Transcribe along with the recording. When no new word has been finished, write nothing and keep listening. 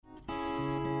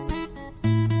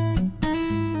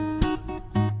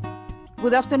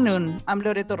Good afternoon. I'm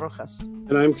Loreto Rojas.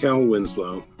 And I'm Cal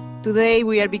Winslow. Today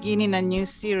we are beginning a new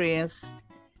series,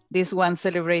 this one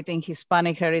celebrating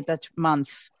Hispanic Heritage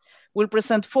Month. We'll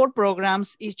present 4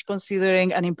 programs, each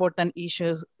considering an important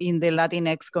issue in the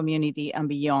Latinx community and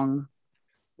beyond.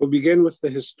 We'll begin with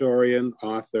the historian,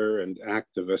 author, and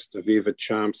activist Aviva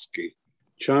Chomsky.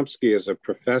 Chomsky is a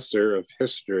professor of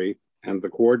history and the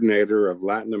coordinator of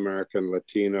Latin American,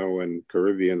 Latino, and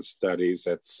Caribbean studies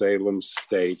at Salem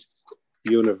State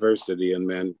University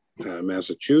in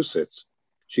Massachusetts.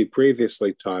 She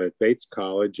previously taught at Bates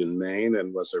College in Maine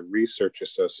and was a research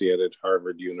associate at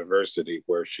Harvard University,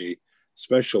 where she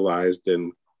specialized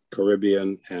in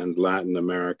Caribbean and Latin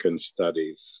American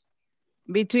studies.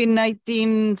 Between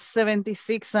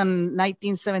 1976 and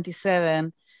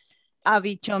 1977,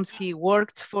 Avi Chomsky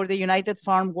worked for the United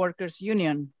Farm Workers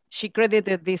Union. She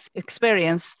credited this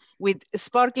experience with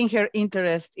sparking her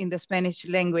interest in the Spanish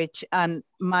language and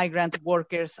migrant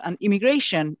workers and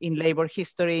immigration in labor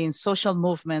history, in social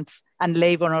movements and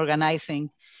labor organizing,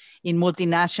 in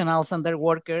multinationals and their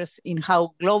workers, in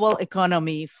how global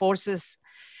economy forces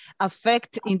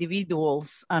affect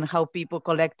individuals and how people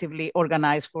collectively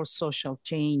organize for social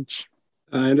change.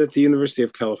 And at the University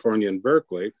of California in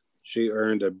Berkeley, she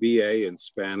earned a BA in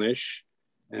Spanish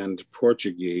and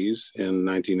Portuguese in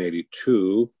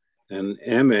 1982, an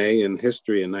MA in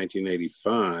history in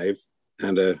 1985,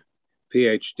 and a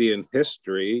PhD in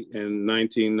history in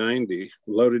 1990,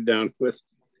 loaded down with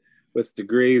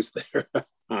degrees there,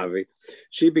 Avi.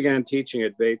 She began teaching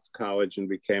at Bates College and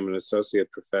became an associate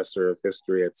professor of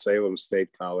history at Salem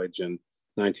State College in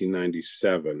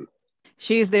 1997.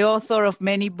 She is the author of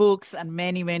many books and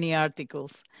many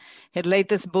articles. Her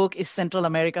latest book is Central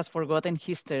America's Forgotten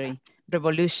History,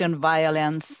 Revolution,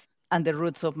 Violence, and the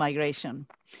Roots of Migration,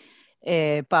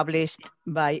 published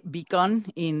by Beacon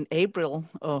in April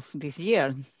of this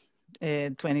year,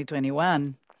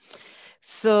 2021.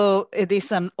 So it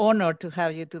is an honor to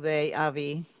have you today,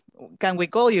 Avi. Can we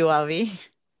call you Avi?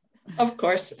 Of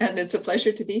course, and it's a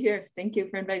pleasure to be here. Thank you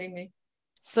for inviting me.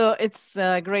 So it's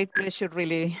a great pleasure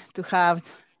really to have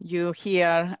you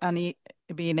here and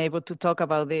being able to talk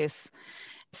about this.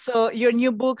 So your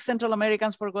new book, Central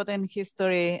America's Forgotten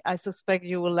History, I suspect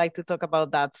you would like to talk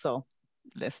about that. So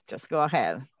let's just go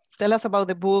ahead. Tell us about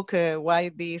the book,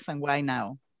 why this and why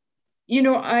now? You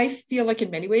know, I feel like in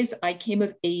many ways I came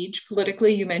of age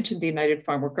politically. You mentioned the United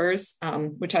Farm Workers,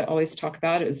 which I always talk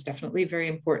about. It was definitely very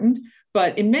important.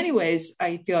 But in many ways,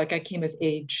 I feel like I came of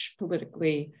age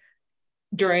politically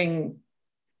during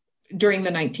the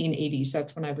 1980s.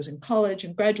 That's when I was in college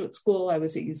and graduate school. I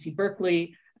was at UC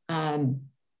Berkeley.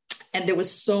 And there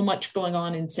was so much going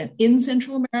on in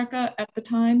Central America at the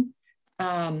time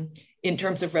in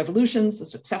terms of revolutions, the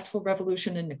successful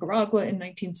revolution in Nicaragua in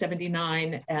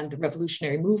 1979 and the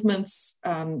revolutionary movements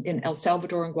in El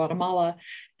Salvador and Guatemala.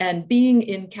 And being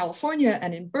in California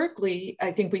and in Berkeley,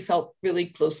 I think we felt really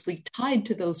closely tied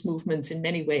to those movements in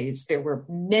many ways. There were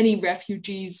many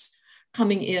refugees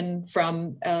coming in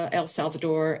from El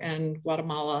Salvador and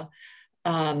Guatemala,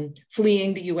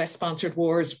 fleeing the US-sponsored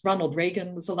wars. Ronald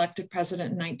Reagan was elected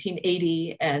president in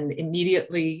 1980 and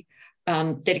immediately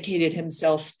dedicated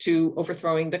himself to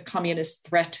overthrowing the communist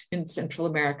threat in Central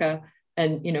America.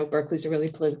 And, you know, Berkeley's a really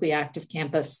politically active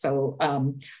campus, so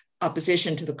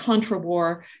opposition to the Contra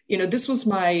War. You know, this was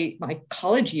my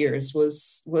college years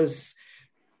was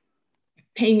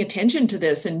paying attention to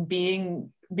this and being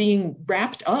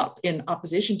wrapped up in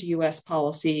opposition to US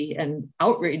policy and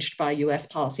outraged by US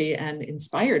policy and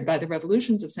inspired by the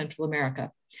revolutions of Central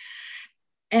America.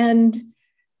 And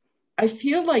I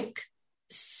feel like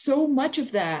so much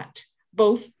of that,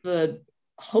 both the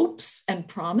hopes and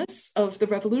promise of the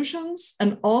revolutions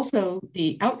and also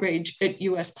the outrage at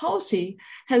US policy,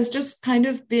 has just kind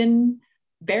of been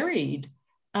buried.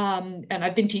 And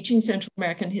I've been teaching Central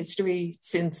American history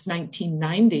since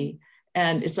 1990.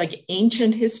 And it's like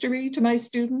ancient history to my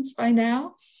students by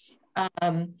now.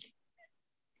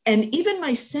 And even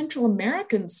my Central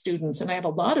American students, and I have a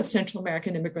lot of Central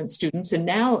American immigrant students, and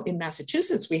now in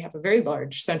Massachusetts, we have a very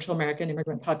large Central American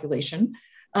immigrant population.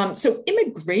 So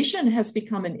immigration has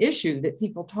become an issue that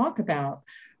people talk about,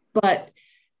 but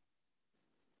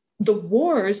the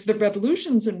wars, the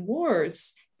revolutions and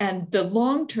wars, and the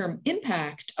long-term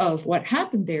impact of what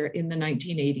happened there in the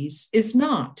 1980s is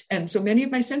not. And so many of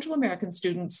my Central American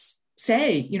students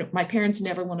say, you know, my parents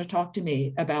never want to talk to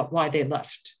me about why they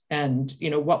left and, you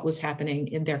know, what was happening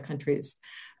in their countries.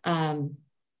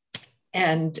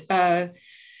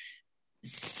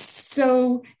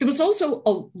 So there was also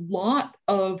a lot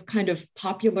of kind of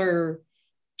popular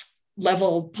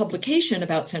level publication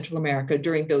about Central America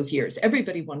during those years.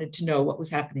 Everybody wanted to know what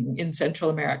was happening in Central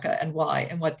America and why,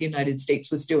 and what the United States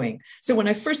was doing. So when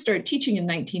I first started teaching in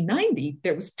 1990,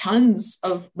 there was tons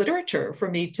of literature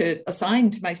for me to assign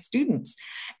to my students.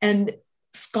 And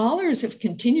scholars have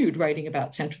continued writing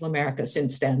about Central America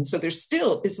since then. So there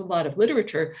still is a lot of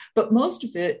literature, but most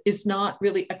of it is not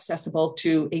really accessible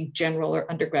to a general or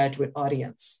undergraduate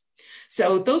audience.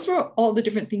 So those were all the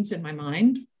different things in my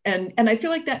mind. And I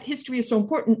feel like that history is so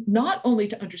important, not only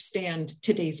to understand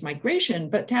today's migration,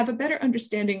 but to have a better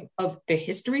understanding of the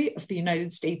history of the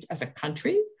United States as a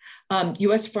country,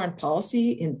 US foreign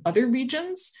policy in other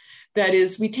regions. That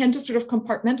is, we tend to sort of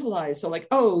compartmentalize. So like,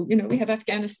 oh, you know, we have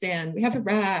Afghanistan, we have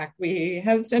Iraq, we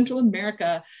have Central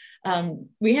America,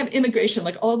 we have immigration,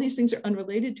 like all these things are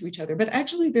unrelated to each other, but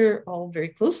actually they're all very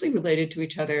closely related to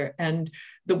each other. And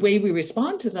the way we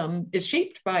respond to them is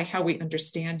shaped by how we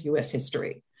understand US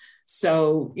history.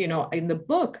 So, you know, in the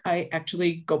book, I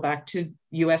actually go back to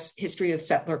US history of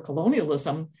settler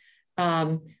colonialism,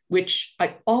 which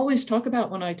I always talk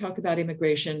about when I talk about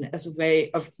immigration as a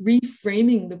way of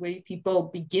reframing the way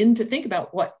people begin to think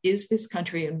about what is this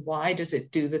country and why does it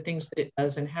do the things that it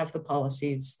does and have the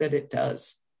policies that it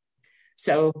does.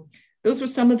 So those were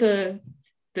some of the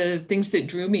things that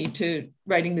drew me to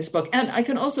writing this book. And I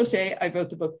can also say I wrote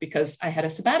the book because I had a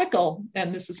sabbatical.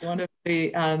 And this is one of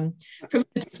the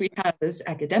privileges we have as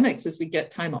academics, is we get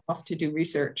time off to do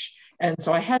research. And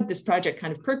so I had this project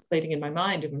kind of percolating in my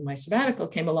mind. And when my sabbatical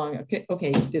came along,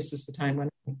 okay, this is the time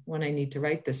when I need to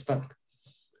write this book.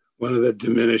 One of the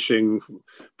diminishing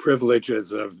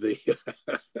privileges of the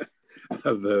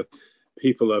of the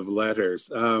people of letters.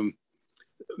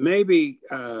 Maybe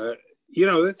you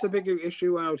know, that's a big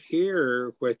issue out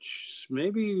here, which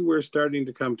maybe we're starting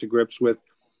to come to grips with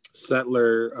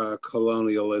settler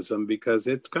colonialism, because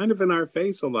it's kind of in our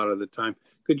face a lot of the time.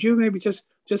 Could you maybe just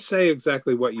say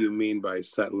exactly what you mean by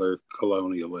settler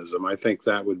colonialism? I think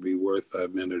that would be worth a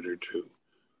minute or two.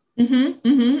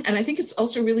 And I think it's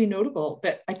also really notable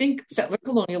that I think settler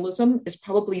colonialism is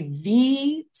probably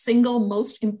the single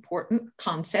most important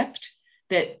concept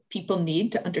that people need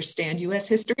to understand US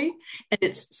history, and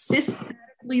it's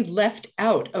systematically left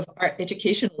out of our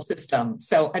educational system.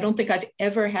 So I don't think I've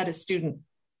ever had a student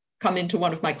come into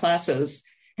one of my classes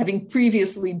having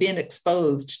previously been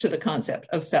exposed to the concept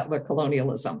of settler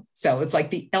colonialism. So it's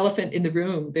like the elephant in the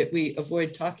room that we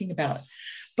avoid talking about.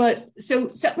 But so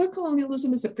settler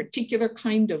colonialism is a particular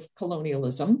kind of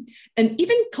colonialism. And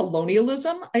even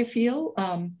colonialism, I feel,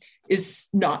 is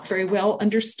not very well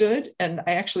understood. And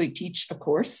I actually teach a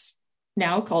course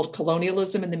now called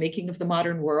Colonialism and the Making of the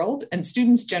Modern World. And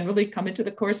students generally come into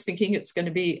the course thinking it's going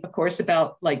to be a course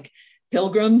about like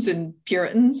Pilgrims and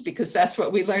Puritans, because that's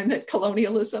what we learn that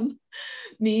colonialism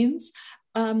means.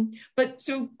 But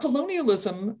so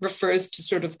colonialism refers to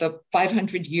sort of the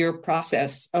 500-year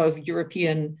process of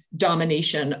European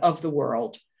domination of the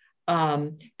world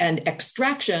and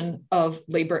extraction of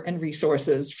labor and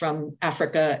resources from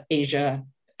Africa, Asia,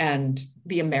 and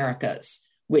the Americas,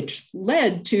 which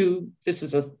led to, this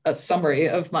is a summary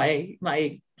of my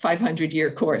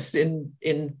 500-year course in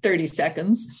 30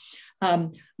 seconds,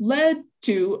 led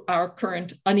to our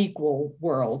current unequal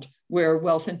world, where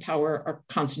wealth and power are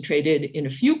concentrated in a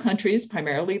few countries,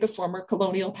 primarily the former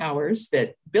colonial powers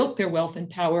that built their wealth and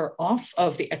power off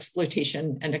of the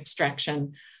exploitation and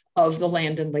extraction of the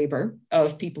land and labor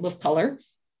of people of color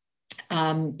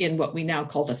in what we now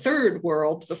call the third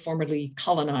world, the formerly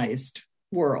colonized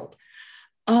world.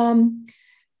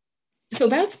 So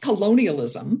that's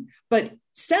colonialism, but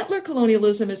settler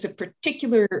colonialism is a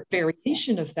particular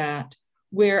variation of that,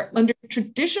 where under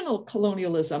traditional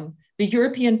colonialism, the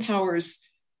European powers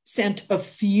sent a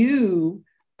few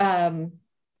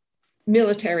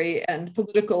military and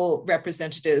political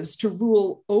representatives to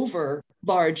rule over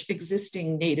large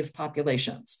existing native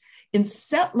populations. In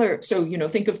settler, so, you know,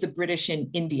 think of the British in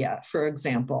India, for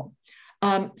example.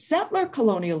 Settler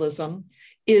colonialism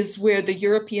is where the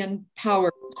European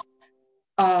powers,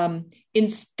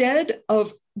 instead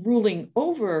of ruling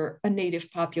over a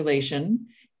native population,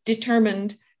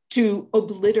 determined to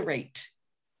obliterate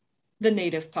the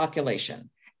native population.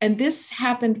 And this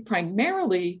happened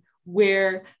primarily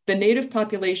where the native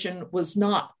population was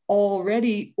not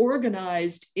already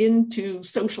organized into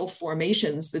social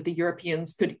formations that the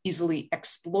Europeans could easily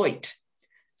exploit.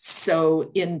 So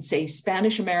in, say,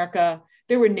 Spanish America,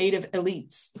 there were native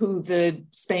elites who the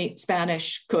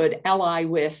Spanish could ally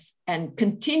with and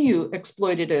continue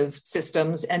exploitative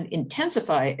systems and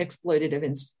intensify exploitative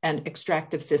and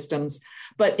extractive systems.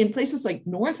 But in places like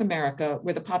North America,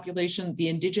 where the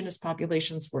indigenous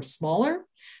populations were smaller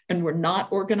and were not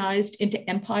organized into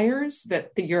empires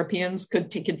that the Europeans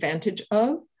could take advantage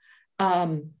of,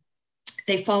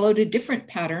 they followed a different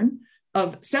pattern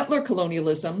of settler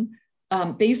colonialism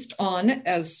based on,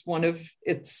 as one of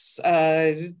its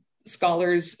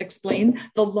scholars explain,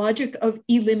 the logic of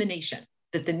elimination,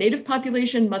 that the native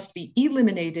population must be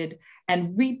eliminated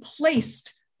and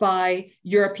replaced by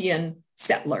European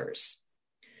settlers,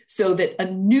 so that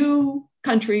a new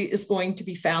country is going to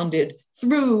be founded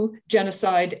through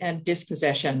genocide and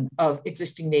dispossession of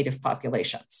existing native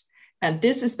populations. And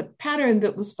this is the pattern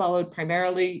that was followed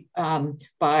primarily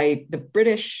by the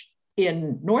British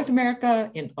in North America,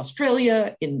 in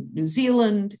Australia, in New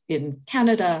Zealand, in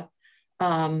Canada,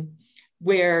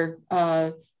 where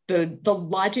the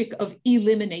logic of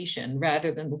elimination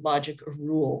rather than the logic of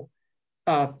rule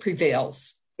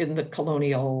prevails in the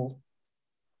colonial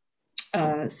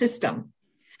system.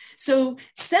 So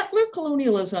settler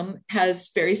colonialism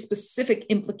has very specific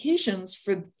implications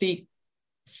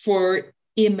for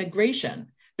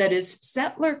immigration. That is,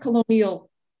 settler colonial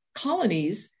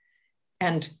colonies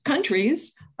and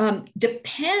countries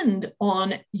depend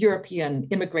on European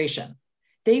immigration.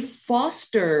 They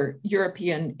foster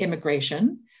European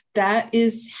immigration. That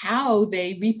is how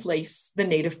they replace the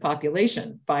native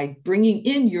population, by bringing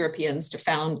in Europeans to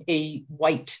found a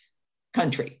white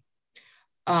country.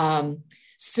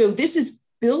 So this is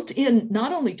built in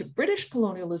not only to British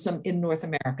colonialism in North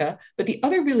America, but the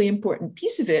other really important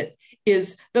piece of it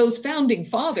is those founding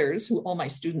fathers, who all my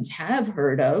students have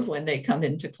heard of when they come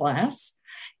into class.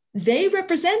 They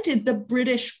represented the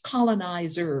British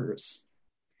colonizers.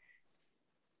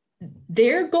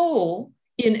 Their goal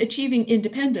in achieving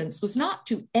independence was not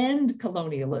to end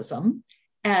colonialism,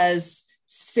 as,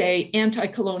 say,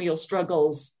 anti-colonial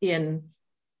struggles in,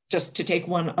 just to take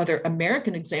one other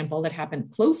American example that happened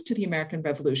close to the American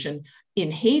Revolution, in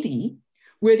Haiti,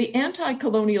 where the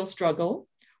anti-colonial struggle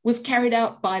was carried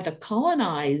out by the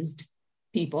colonized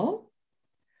people.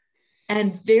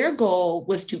 And their goal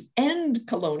was to end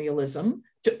colonialism,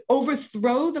 to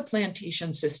overthrow the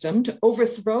plantation system, to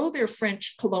overthrow their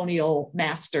French colonial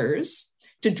masters,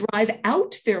 to drive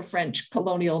out their French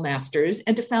colonial masters,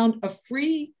 and to found a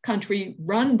free country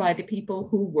run by the people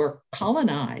who were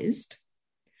colonized.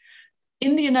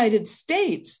 In the United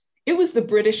States, it was the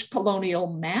British colonial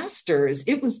masters,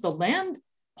 it was the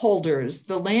landholders,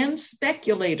 the land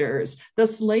speculators, the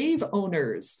slave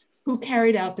owners who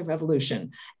carried out the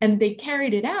revolution. And they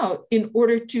carried it out in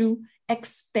order to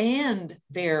expand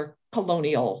their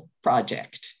colonial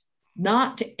project,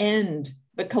 not to end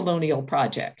the colonial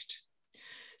project.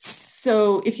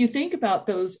 So if you think about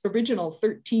those original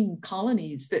 13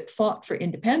 colonies that fought for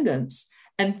independence,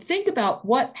 and think about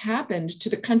what happened to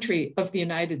the country of the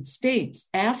United States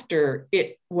after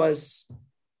it was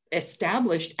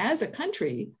established as a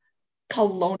country,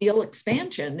 colonial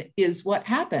expansion is what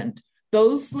happened.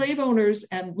 Those slave owners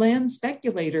and land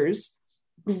speculators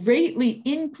greatly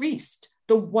increased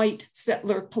the white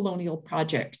settler colonial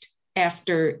project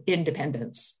after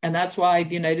independence. And that's why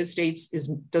the United States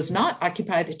does not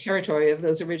occupy the territory of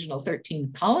those original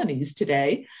 13 colonies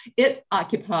today. It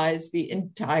occupies the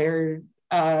entire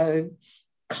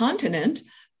continent,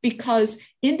 because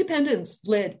independence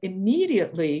led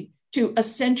immediately to a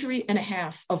century and a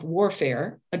half of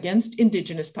warfare against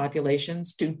indigenous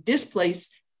populations to displace,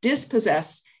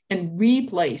 dispossess, and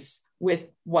replace with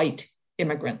white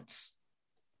immigrants.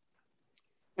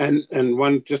 And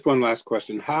just one last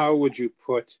question. How would you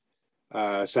put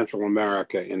Central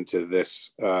America into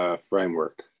this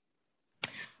framework?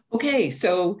 Okay,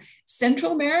 so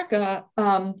Central America,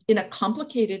 in a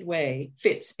complicated way,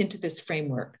 fits into this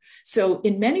framework. So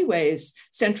in many ways,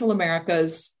 Central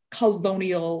America's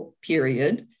colonial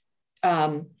period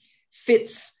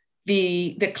fits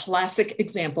the classic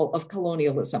example of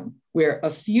colonialism, where a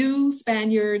few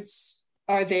Spaniards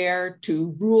are there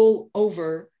to rule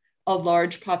over a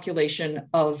large population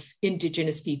of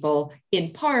indigenous people,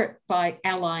 in part by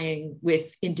allying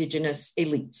with indigenous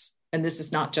elites. And this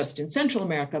is not just in Central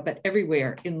America, but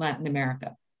everywhere in Latin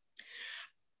America.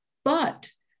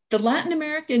 But the Latin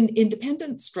American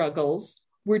independence struggles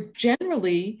were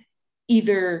generally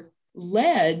either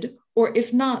led, or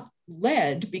if not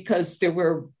led, because there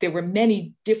were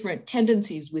many different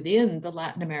tendencies within the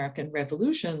Latin American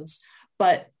revolutions,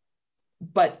 but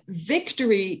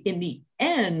victory in the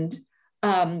end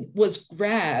was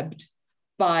grabbed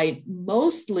by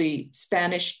mostly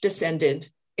Spanish-descended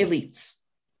elites.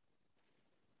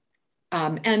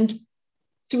 and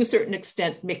to a certain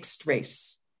extent, mixed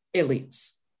race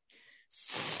elites.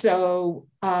 So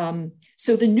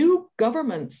the new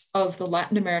governments of the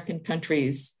Latin American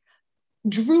countries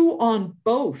drew on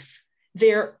both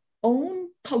their own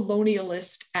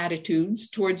colonialist attitudes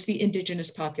towards the indigenous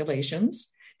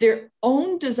populations, their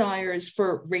own desires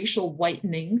for racial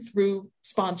whitening through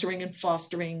sponsoring and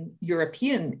fostering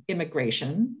European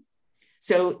immigration.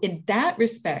 So in that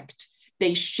respect,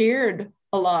 they shared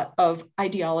a lot of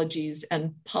ideologies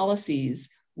and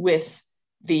policies with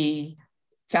the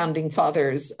founding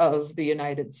fathers of the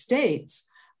United States.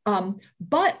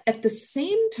 But at the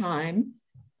same time,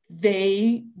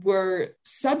 they were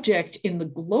subject in the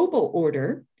global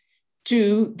order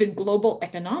to the global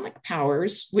economic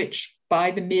powers, which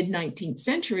by the mid-19th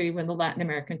century, when the Latin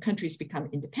American countries become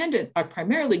independent, are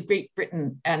primarily Great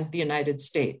Britain and the United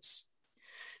States.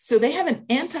 So they have an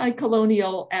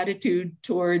anti-colonial attitude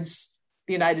towards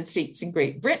the United States and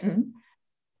Great Britain,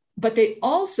 but they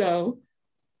also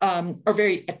are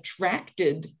very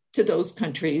attracted to those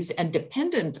countries and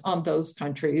dependent on those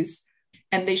countries.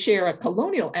 And they share a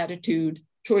colonial attitude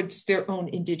towards their own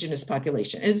indigenous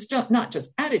population. And it's not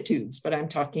just attitudes, but I'm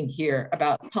talking here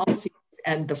about policies,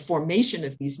 and the formation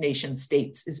of these nation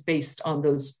states is based on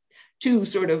those two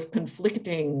sort of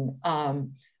conflicting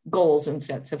goals and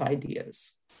sets of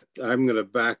ideas. I'm going to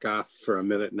back off for a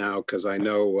minute now because I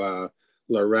know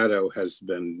Loretto has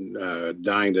been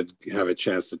dying to have a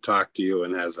chance to talk to you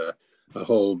and has a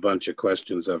whole bunch of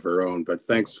questions of her own, but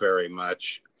thanks very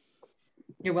much.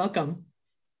 You're welcome.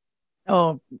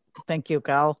 Oh, thank you,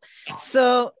 Carl.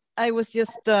 So I was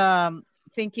just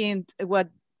thinking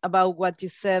about what you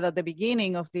said at the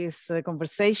beginning of this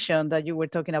conversation, that you were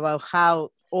talking about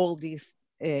how all this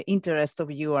interest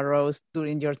of you arose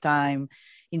during your time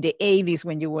in the 80s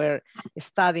when you were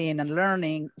studying and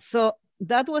learning. So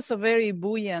that was a very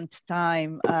buoyant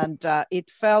time, and it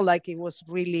felt like it was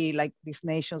really like these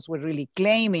nations were really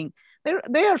claiming.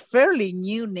 They are fairly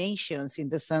new nations in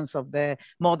the sense of the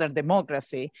modern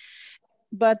democracy.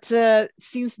 But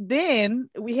since then,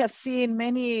 we have seen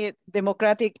many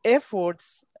democratic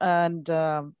efforts and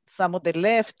some of the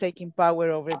left taking power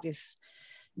over these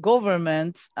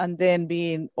governments and then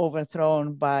being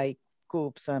overthrown by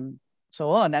coups and so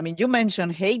on. I mean, you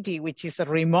mentioned Haiti, which is a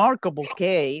remarkable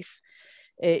case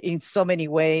in so many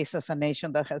ways as a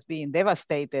nation that has been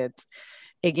devastated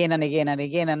again and again and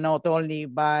again, and not only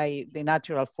by the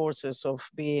natural forces of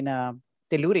being a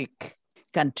telluric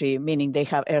country, meaning they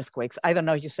have earthquakes. I don't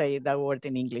know if you say that word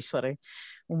in English, sorry.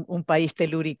 Un país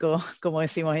telúrico, como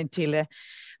decimos en Chile.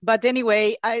 But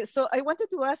anyway, so I wanted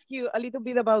to ask you a little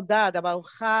bit about that, about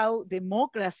how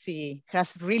democracy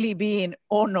has really been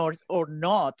honored or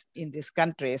not in these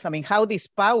countries. I mean, how these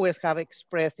powers have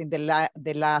expressed in the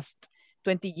last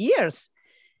 20 years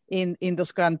in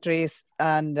those countries,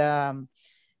 and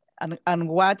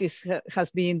what has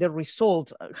been the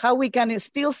result, how we can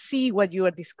still see what you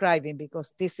are describing,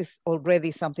 because this is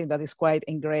already something that is quite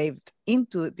engraved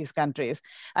into these countries.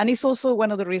 And it's also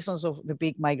one of the reasons of the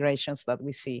big migrations that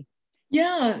we see.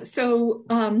 Yeah, so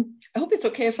I hope it's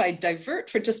okay if I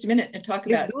divert for just a minute and talk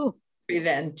about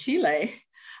then Chile,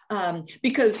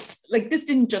 because like this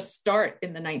didn't just start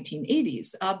in the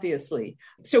 1980s, obviously.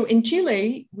 So in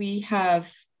Chile, we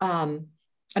have an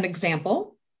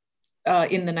example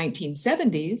in the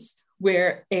 1970s,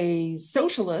 where a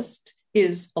socialist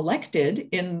is elected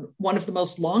in one of the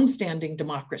most longstanding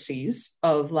democracies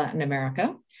of Latin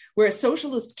America, where a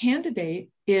socialist candidate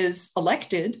is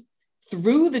elected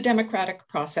through the democratic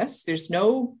process. There's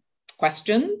no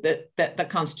question that the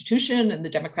Constitution and the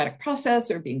democratic process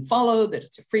are being followed, that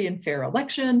it's a free and fair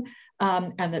election,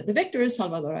 and that the victor is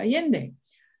Salvador Allende.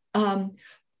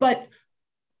 But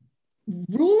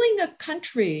ruling a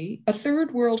country, a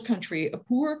third world country, a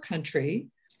poor country,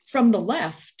 from the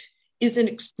left is an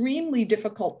extremely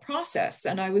difficult process.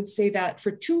 And I would say that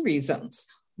for two reasons.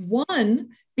 One,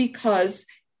 because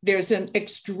there's an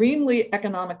extremely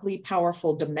economically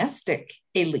powerful domestic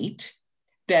elite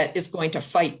that is going to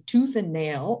fight tooth and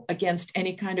nail against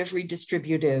any kind of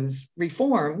redistributive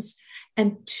reforms.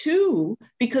 And two,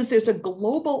 because there's a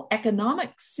global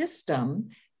economic system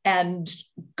and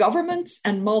governments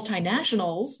and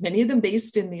multinationals, many of them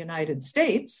based in the United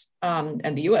States and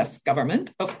the US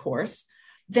government, of course,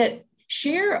 that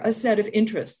share a set of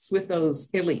interests with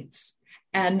those elites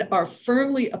and are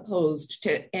firmly opposed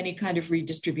to any kind of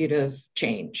redistributive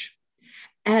change.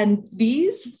 And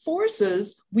these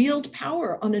forces wield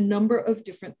power on a number of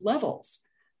different levels.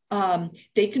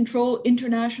 They control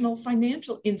international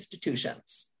financial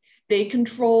institutions. They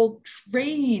control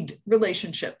trade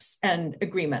relationships and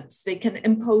agreements. They can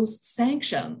impose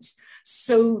sanctions.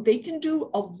 So they can do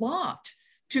a lot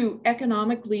to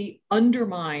economically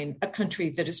undermine a country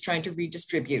that is trying to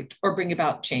redistribute or bring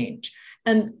about change.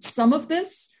 And some of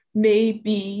this may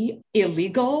be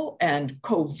illegal and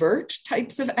covert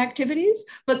types of activities,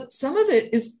 but some of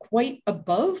it is quite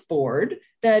above board.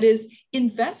 That is,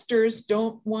 investors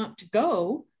don't want to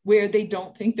go where they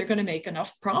don't think they're going to make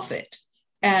enough profit.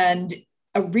 And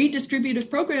a redistributive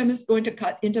program is going to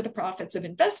cut into the profits of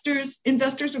investors.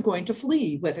 Investors are going to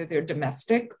flee, whether they're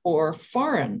domestic or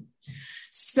foreign.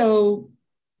 So,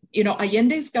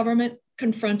 Allende's government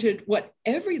confronted what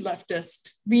every leftist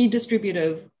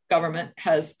redistributive government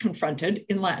has confronted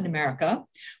in Latin America,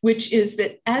 which is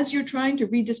that as you're trying to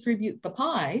redistribute the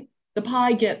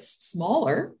pie gets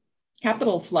smaller,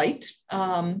 capital flight,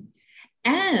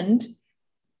 and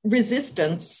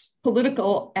resistance,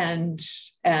 political and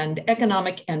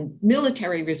economic and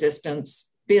military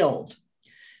resistance build.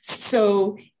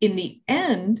 So in the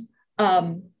end,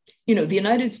 the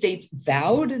United States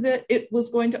vowed that it was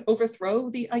going to overthrow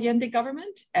the Allende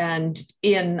government, and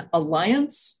in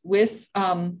alliance with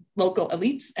local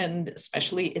elites, and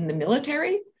especially in the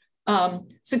military,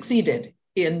 succeeded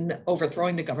in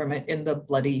overthrowing the government in the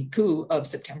bloody coup of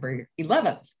September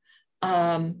 11th.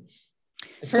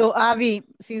 So Avi,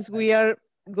 since we are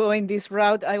going this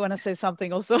route, I want to say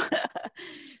something also.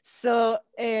 So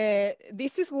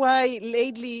this is why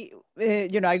lately,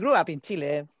 I grew up in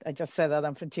Chile. I just said that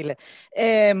I'm from Chile.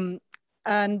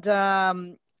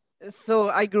 So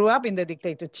I grew up in the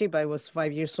dictatorship. I was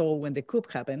 5 years old when the coup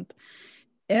happened.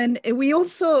 And we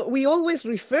always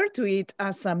refer to it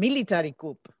as a military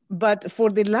coup. But for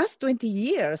the last 20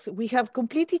 years, we have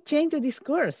completely changed the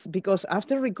discourse, because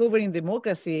after recovering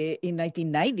democracy in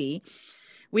 1990,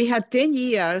 we had 10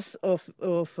 years of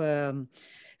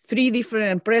three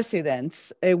different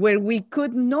presidents where we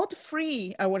could not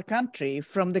free our country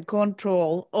from the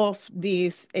control of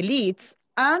these elites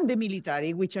and the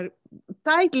military, which are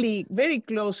tightly, very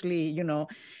closely,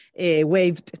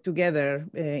 waved together,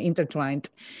 intertwined.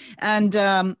 And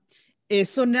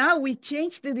so now we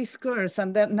change the discourse,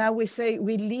 and then now we say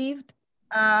we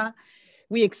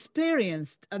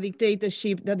experienced a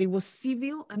dictatorship that it was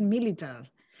civil and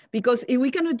military. Because we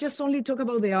cannot just only talk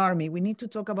about the army, we need to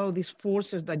talk about these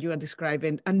forces that you are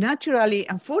describing. And naturally,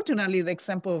 unfortunately, the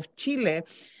example of Chile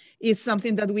is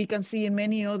something that we can see in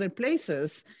many other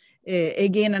places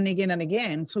again and again and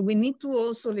again. So we need to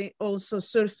also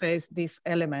surface these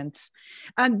elements.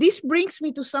 And this brings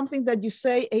me to something that you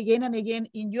say again and again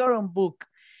in your own book,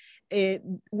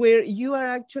 where you are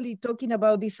actually talking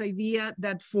about this idea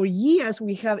that for years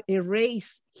we have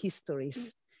erased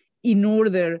histories in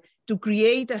order to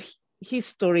create a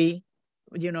history,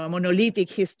 a monolithic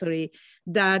history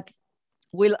that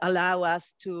will allow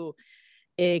us to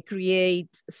create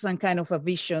some kind of a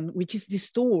vision which is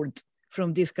distorted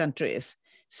from these countries.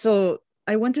 So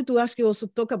I wanted to ask you also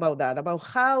talk about that, about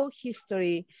how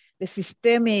history, the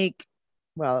systemic,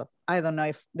 well, I don't know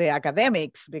if the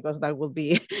academics, because that would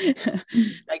be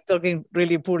like talking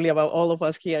really poorly about all of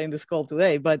us here in this call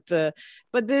today, but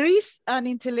there is an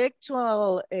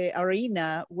intellectual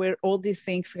arena where all these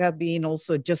things have been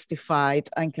also justified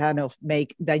and kind of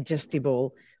make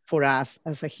digestible for us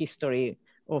as a history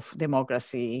of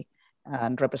democracy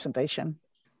and representation.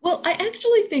 Well, I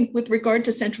actually think with regard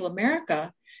to Central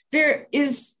America, there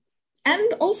is,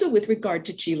 and also with regard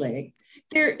to Chile,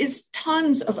 there is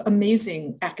tons of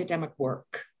amazing academic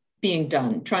work being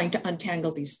done, trying to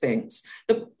untangle these things.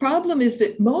 The problem is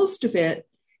that most of it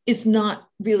is not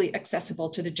really accessible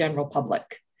to the general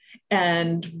public.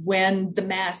 And when the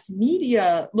mass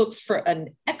media looks for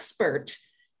an expert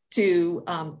to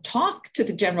talk to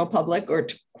the general public or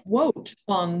to quote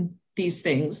on these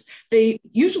things, they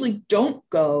usually don't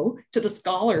go to the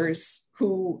scholars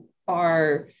who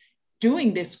are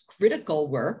doing this critical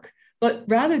work, but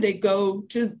rather they go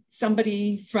to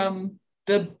somebody from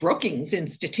the Brookings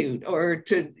Institute or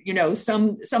to,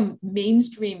 some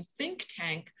mainstream think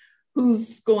tank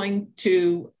who's going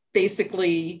to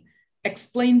basically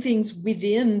explain things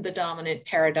within the dominant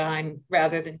paradigm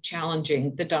rather than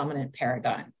challenging the dominant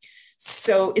paradigm.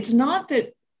 So it's not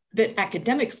that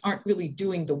academics aren't really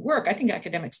doing the work. I think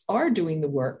academics are doing the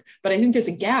work, but I think there's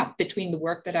a gap between the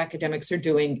work that academics are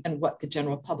doing and what the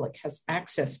general public has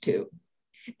access to.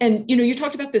 And, you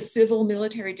talked about the civil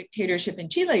military dictatorship in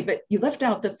Chile, but you left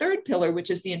out the third pillar, which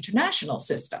is the international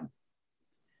system.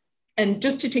 And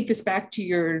just to take this back to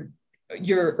your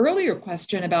earlier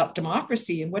question about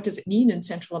democracy and what does it mean in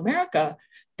Central America,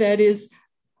 that is,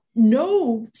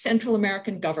 no Central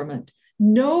American government,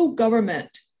 no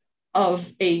government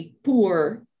of a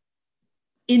poor,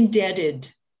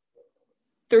 indebted,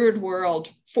 third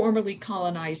world, formerly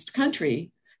colonized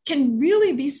country can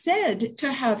really be said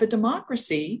to have a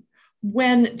democracy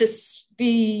when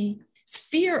the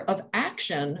sphere of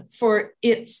action for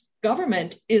its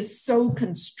government is so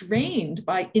constrained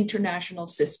by international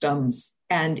systems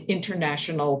and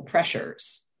international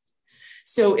pressures.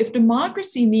 So if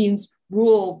democracy means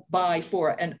rule by,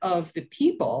 for, and of the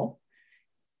people,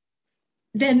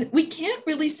 then we can't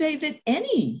really say that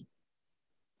any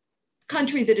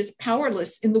country that is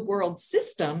powerless in the world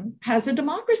system has a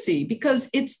democracy, because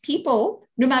its people,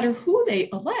 no matter who they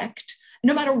elect,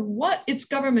 no matter what its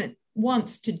government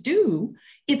wants to do,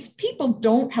 its people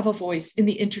don't have a voice in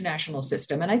the international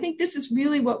system. And I think this is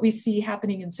really what we see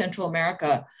happening in Central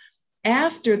America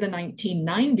after the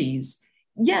 1990s.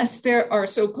 Yes, there are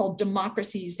so-called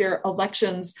democracies, there are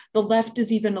elections. The left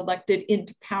is even elected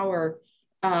into power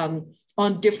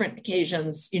on different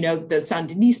occasions. You know, the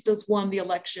Sandinistas won the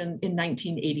election in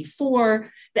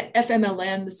 1984. The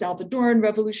FMLN, the Salvadoran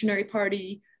Revolutionary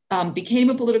Party, became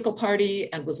a political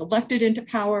party and was elected into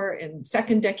power in the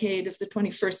second decade of the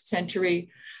 21st century.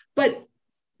 But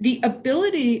the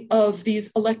ability of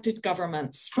these elected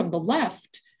governments from the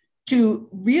left to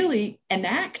really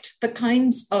enact the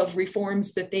kinds of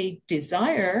reforms that they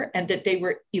desire and that they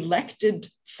were elected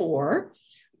for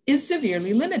is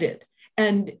severely limited.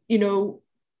 And, you know,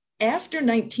 after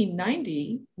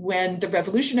 1990, when the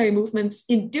revolutionary movements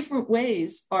in different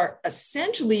ways are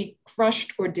essentially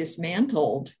crushed or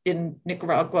dismantled in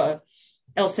Nicaragua,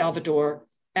 El Salvador,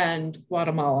 and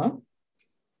Guatemala,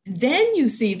 then you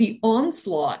see the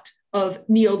onslaught of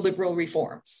neoliberal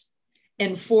reforms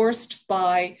enforced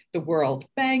by the World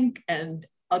Bank and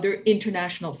other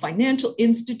international financial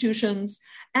institutions,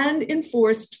 and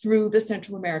enforced through the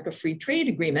Central America Free Trade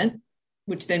Agreement,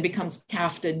 which then becomes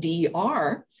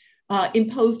CAFTA-DR,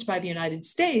 imposed by the United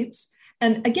States.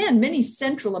 And again, many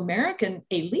Central American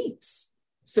elites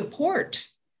support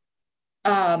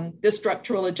the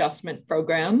structural adjustment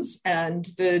programs and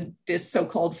this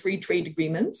so-called free trade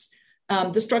agreements.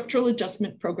 The structural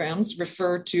adjustment programs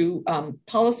refer to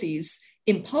policies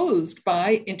imposed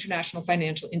by international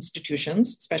financial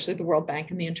institutions, especially the World Bank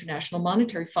and the International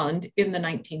Monetary Fund in the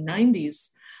 1990s,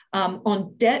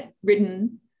 on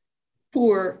debt-ridden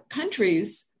poor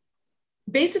countries,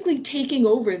 basically taking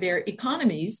over their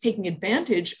economies, taking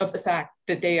advantage of the fact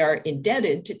that they are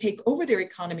indebted, to take over their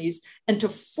economies and to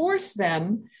force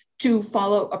them to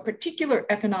follow a particular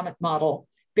economic model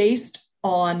based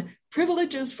on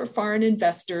privileges for foreign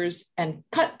investors and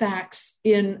cutbacks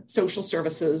in social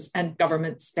services and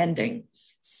government spending.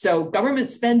 So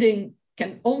government spending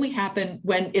can only happen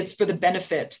when it's for the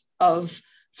benefit of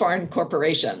foreign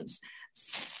corporations.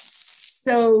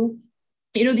 So,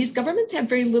 you know, these governments have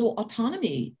very little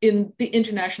autonomy in the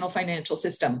international financial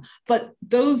system, but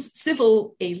those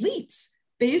civil elites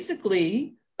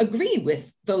basically agree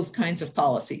with those kinds of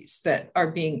policies that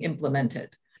are being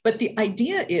implemented. But the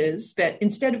idea is that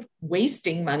instead of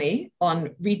wasting money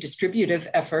on redistributive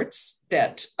efforts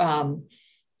that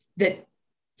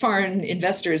foreign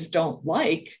investors don't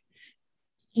like,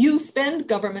 you spend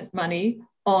government money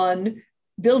on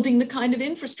building the kind of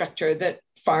infrastructure that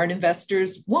foreign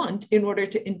investors want in order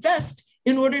to invest,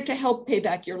 in order to help pay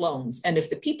back your loans. And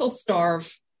if the people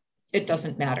starve, it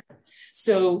doesn't matter.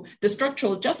 So the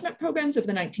structural adjustment programs of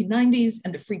the 1990s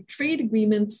and the free trade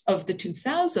agreements of the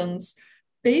 2000s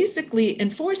basically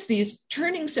enforce these,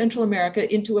 turning Central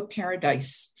America into a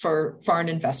paradise for foreign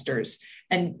investors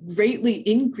and greatly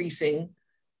increasing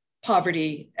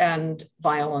poverty and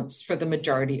violence for the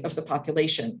majority of the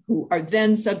population, who are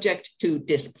then subject to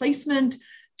displacement,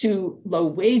 to low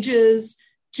wages,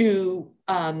 to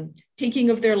taking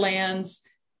of their lands,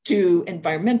 to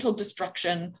environmental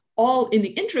destruction, all in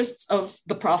the interests of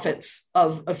the profits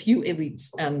of a few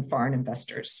elites and foreign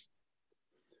investors.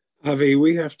 Avi,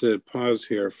 we have to pause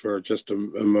here for just a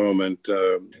moment.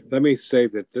 Let me say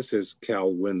that this is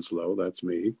Cal Winslow, that's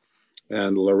me,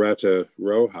 and Loretta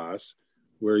Rojas.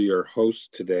 We're your hosts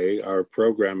today. Our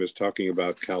program is talking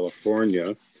about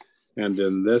California. And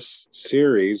in this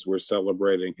series, we're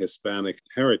celebrating Hispanic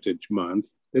Heritage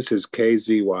Month. This is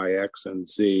KZYX and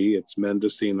Z. It's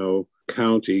Mendocino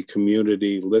County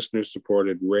Community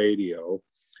Listener-Supported Radio.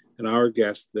 And our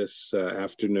guest this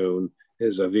afternoon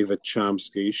is Aviva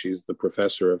Chomsky. She's the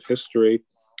professor of history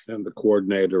and the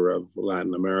coordinator of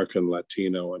Latin American,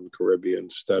 Latino, and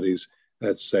Caribbean studies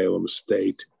at Salem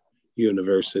State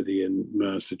University in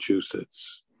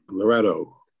Massachusetts.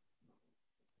 Loretto.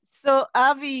 So,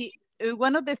 Avi,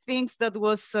 one of the things that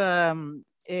was,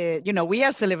 we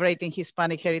are celebrating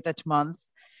Hispanic Heritage Month.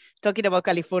 talking about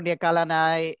California, Cal and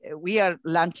I, we are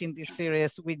launching this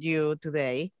series with you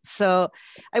today. So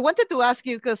I wanted to ask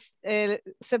you, because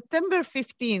September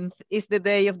 15th is the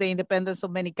day of the independence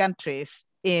of many countries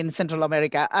in Central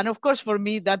America. And of course, for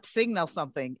me, that signals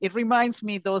something. It reminds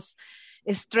me those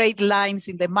straight lines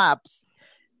in the maps.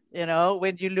 You know,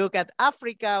 when you look at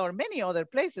Africa or many other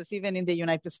places, even in the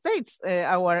United States,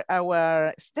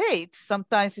 our states,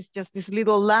 sometimes it's just these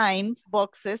little lines,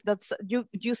 boxes, that's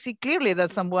you see clearly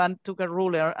that someone took a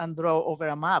ruler and drew over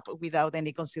a map without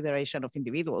any consideration of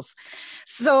individuals.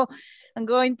 So I'm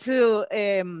going to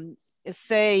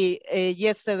say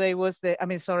yesterday was the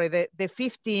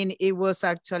 15, it was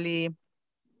actually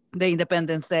the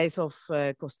independence days of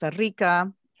Costa Rica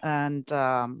and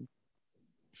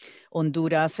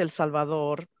Honduras, El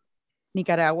Salvador,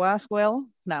 Nicaragua as well.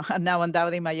 Now I'm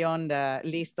doubting my own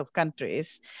list of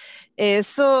countries.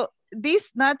 So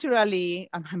this naturally,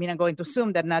 I'm going to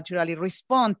assume that naturally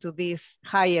respond to these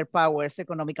higher powers,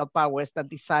 economical powers that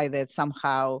decided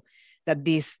somehow that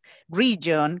this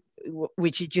region,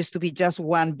 which it used to be just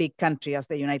one big country as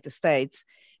the United States,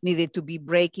 needed to be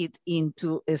break it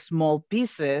into small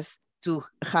pieces to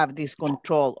have this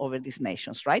control over these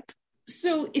nations, right?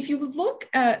 So if you look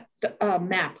at the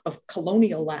map of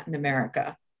colonial Latin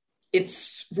America,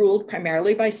 it's ruled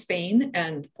primarily by Spain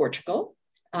and Portugal.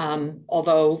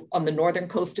 Although on the northern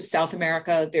coast of South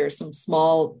America, there are some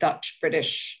small Dutch,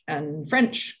 British, and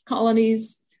French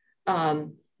colonies.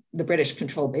 The British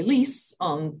control Belize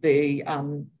on the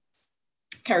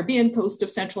Caribbean coast of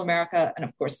Central America. And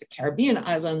of course, the Caribbean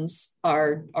islands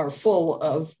are full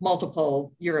of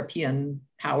multiple European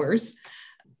powers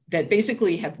that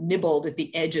basically have nibbled at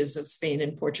the edges of Spain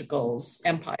and Portugal's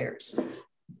empires.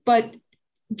 But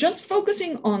just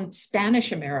focusing on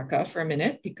Spanish America for a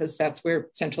minute, because that's where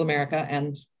Central America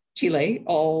and Chile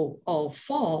all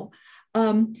fall,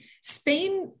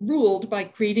 Spain ruled by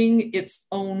creating its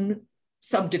own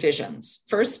subdivisions.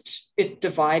 First, it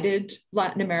divided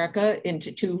Latin America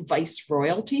into two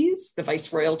viceroyalties, the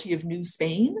Viceroyalty of New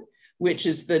Spain, which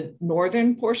is the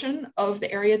northern portion of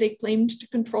the area they claimed to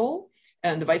control.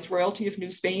 And the Viceroyalty of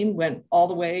New Spain went all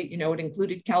the way, it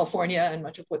included California and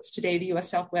much of what's today the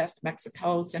US Southwest,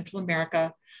 Mexico, Central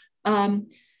America. And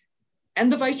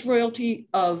the Viceroyalty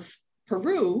of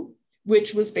Peru,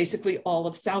 which was basically all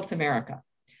of South America.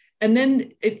 And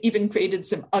then it even created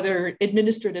some other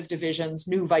administrative divisions,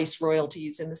 new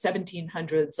viceroyalties in the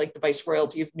 1700s, like the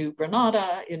Viceroyalty of New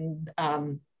Granada in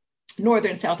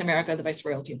northern South America, the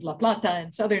Viceroyalty of La Plata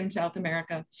in southern South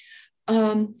America.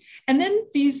 And then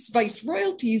these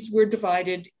viceroyalties were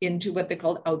divided into what they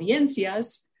called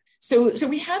audiencias. So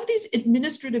we have these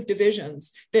administrative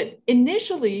divisions that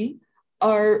initially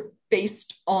are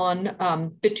based on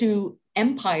the two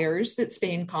empires that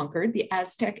Spain conquered, the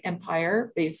Aztec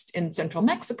Empire based in central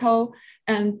Mexico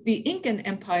and the Incan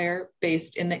Empire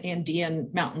based in the Andean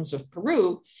mountains of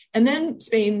Peru. And then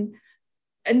Spain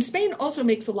also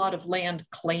makes a lot of land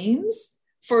claims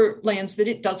for lands that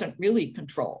it doesn't really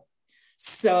control.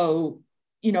 So,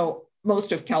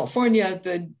 most of California,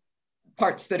 the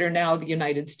parts that are now the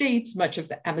United States, much of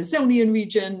the Amazonian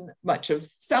region, much of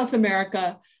South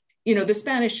America, the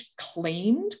Spanish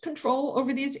claimed control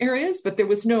over these areas, but there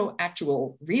was no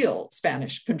actual real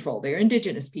Spanish control there.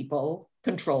 Indigenous people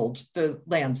controlled the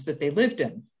lands that they lived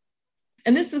in.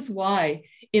 And this is why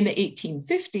in the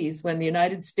 1850s, when the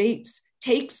United States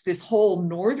takes this whole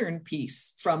northern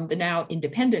piece from the now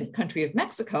independent country of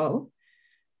Mexico,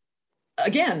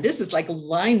 again, this is like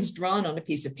lines drawn on a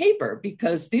piece of paper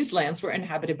because these lands were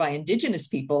inhabited by indigenous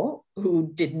people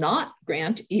who did not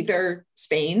grant either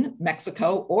Spain,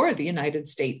 Mexico, or the United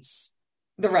States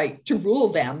the right to rule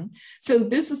them. So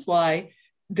this is why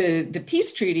the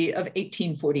peace treaty of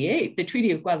 1848, the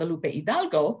Treaty of Guadalupe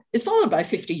Hidalgo, is followed by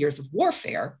 50 years of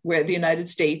warfare where the United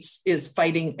States is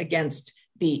fighting against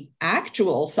the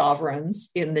actual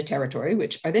sovereigns in the territory,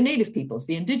 which are the native peoples,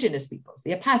 the indigenous peoples,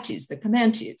 the Apaches, the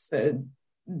Comanches, the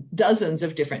dozens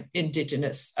of different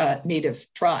indigenous native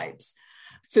tribes.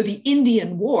 So the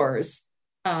Indian Wars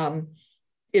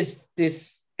is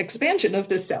this expansion of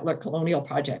this settler colonial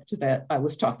project that I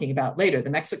was talking about later. The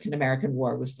Mexican-American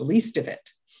War was the least of it.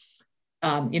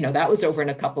 That was over in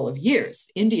a couple of years.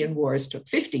 Indian Wars took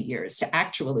 50 years to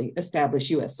actually establish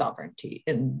US sovereignty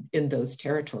in those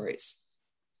territories.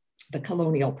 The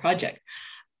colonial project.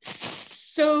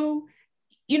 So,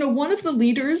 one of the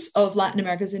leaders of Latin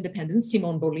America's independence,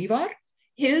 Simón Bolívar,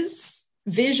 his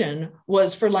vision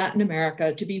was for Latin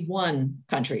America to be one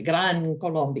country, Gran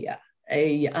Colombia,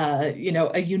 a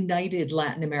united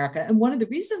Latin America. And one of the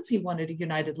reasons he wanted a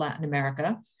united Latin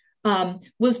America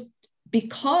was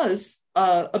because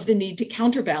of the need to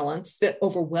counterbalance the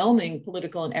overwhelming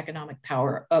political and economic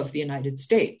power of the United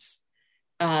States.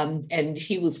 And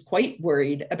he was quite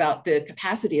worried about the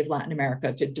capacity of Latin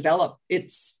America to develop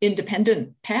its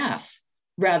independent path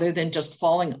rather than just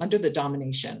falling under the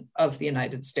domination of the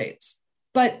United States.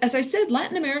 But as I said,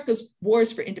 Latin America's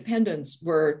wars for independence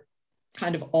were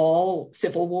kind of all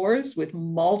civil wars with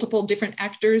multiple different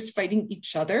actors fighting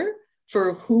each other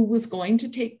for who was going to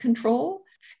take control.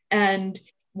 And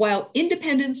while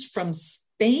independence from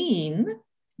Spain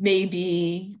may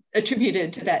be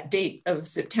attributed to that date of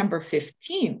September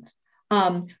 15th,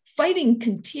 fighting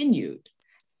continued.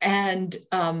 And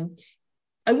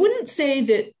I wouldn't say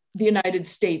that the United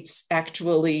States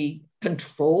actually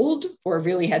controlled or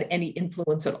really had any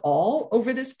influence at all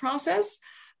over this process,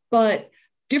 but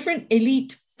different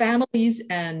elite families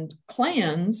and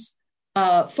clans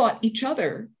fought each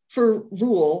other for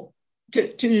rule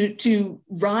to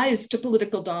rise to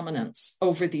political dominance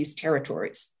over these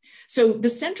territories. So the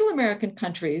Central American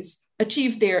countries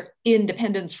achieved their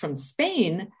independence from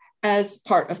Spain as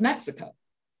part of Mexico,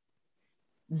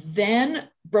 then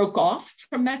broke off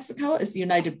from Mexico as the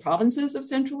United Provinces of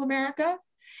Central America,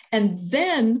 and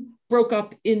then broke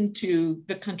up into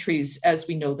the countries as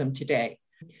we know them today.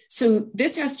 So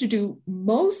this has to do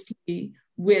mostly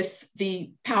with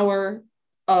the power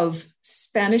of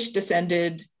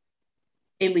Spanish-descended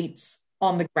elites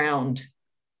on the ground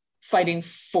fighting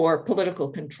for political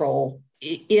control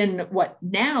in what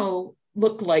now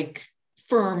look like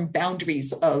firm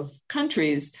boundaries of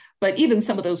countries, but even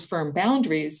some of those firm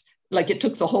boundaries, like it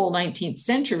took the whole 19th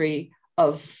century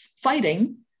of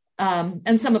fighting,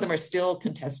 and some of them are still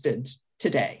contested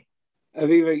today.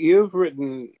 Aviva, you've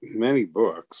written many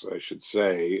books, I should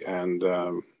say, and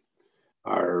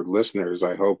our listeners,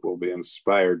 I hope, will be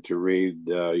inspired to read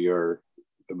the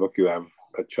book you have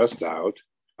just out.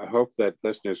 I hope that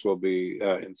listeners will be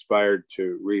inspired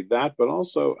to read that, but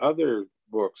also other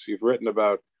books you've written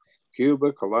about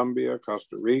Cuba, Colombia,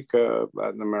 Costa Rica,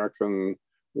 Latin American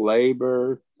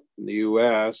labor in the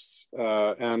US.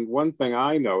 And one thing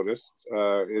I noticed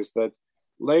is that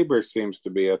labor seems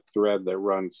to be a thread that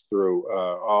runs through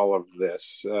all of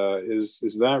this.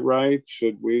 Is that right?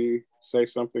 Should we say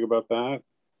something about that?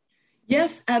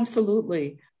 Yes,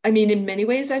 absolutely. I mean, in many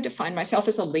ways, I define myself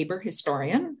as a labor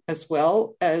historian as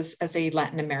well as a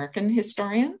Latin American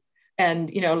historian.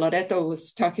 And, you know, Loreto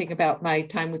was talking about my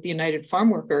time with the United Farm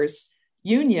Workers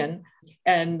Union.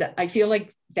 And I feel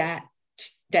like that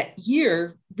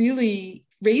year really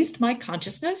raised my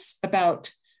consciousness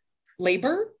about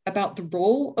labor, about the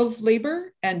role of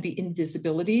labor and the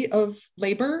invisibility of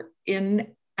labor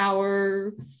in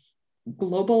our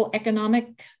global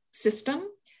economic system,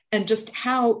 and just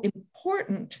how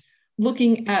important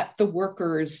looking at the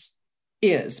workers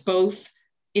is, both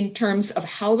in terms of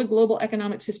how the global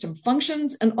economic system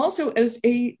functions and also as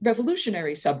a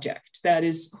revolutionary subject. That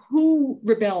is, who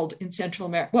rebelled in Central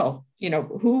America? Well, you know,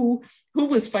 who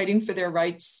was fighting for their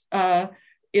rights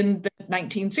in the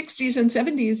 1960s and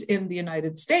 70s in the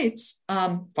United States,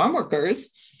 farm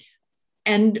workers,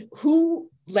 and who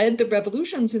led the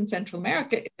revolutions in Central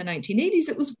America in the 1980s?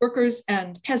 It was workers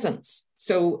and peasants.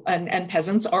 So, and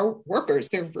peasants are workers,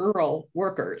 they're rural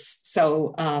workers.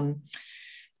 So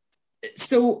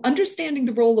understanding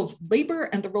the role of labor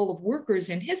and the role of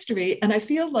workers in history, and I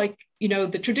feel like, you know,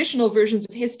 the traditional versions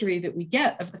of history that we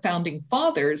get of the founding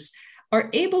fathers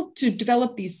are able to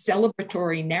develop these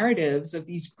celebratory narratives of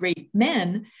these great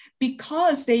men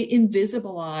because they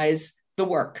invisibilize the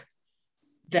work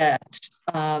that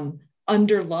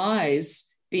underlies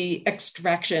the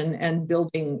extraction and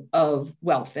building of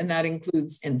wealth. And that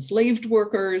includes enslaved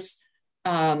workers,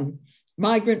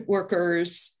 migrant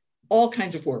workers, all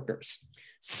kinds of workers.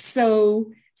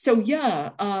 So yeah,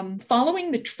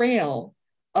 following the trail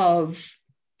of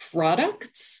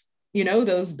products, you know,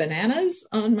 those bananas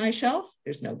on my shelf,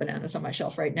 there's no bananas on my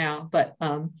shelf right now, but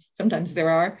sometimes there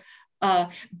are,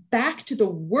 back to the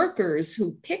workers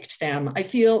who picked them, I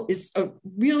feel is a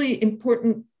really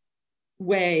important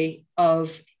way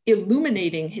of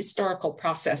illuminating historical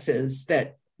processes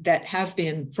that have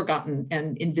been forgotten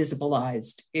and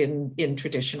invisibilized in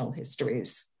traditional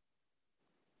histories.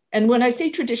 And when I say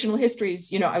traditional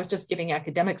histories, you know, I was just giving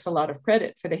academics a lot of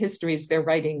credit for the histories they're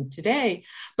writing today,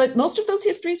 but most of those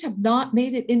histories have not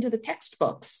made it into the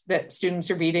textbooks that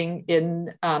students are reading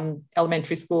in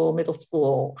elementary school, middle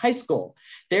school, high school.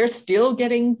 They're still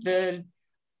getting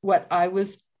what I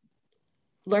was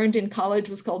learned in college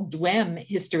was called DWEM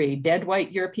history, dead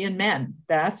white European men.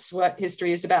 That's what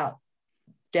history is about,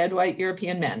 dead white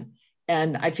European men.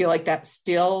 And I feel like that's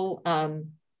still what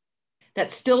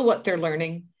they're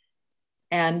learning.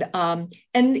 And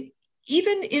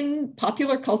even in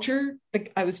popular culture,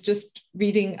 like I was just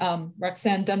reading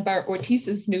Roxanne Dunbar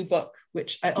Ortiz's new book,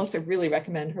 which I also really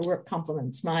recommend. Her work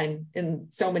complements mine in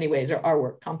so many ways, or our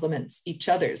work complements each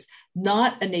other's.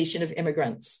 Not a Nation of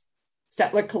Immigrants,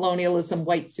 Settler Colonialism,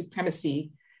 White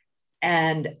Supremacy,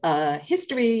 and a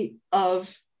History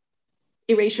of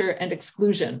Erasure and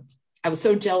Exclusion. I was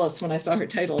so jealous when I saw her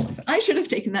title. I should have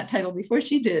taken that title before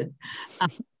she did.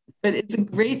 But it's a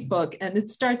great book, and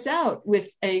it starts out with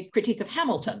a critique of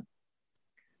Hamilton.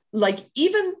 Like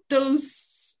even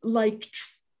those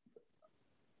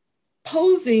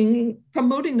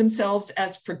promoting themselves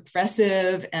as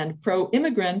progressive and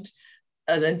pro-immigrant,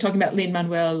 and talking about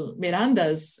Lin-Manuel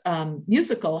Miranda's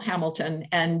musical Hamilton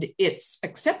and its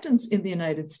acceptance in the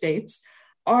United States,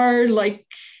 are like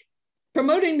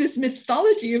promoting this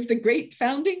mythology of the great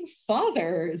founding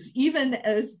fathers, even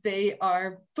as they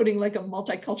are putting like a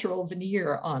multicultural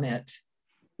veneer on it.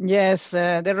 Yes,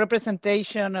 the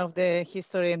representation of the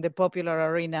history in the popular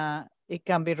arena, it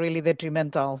can be really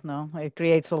detrimental, no? It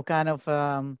creates all kind of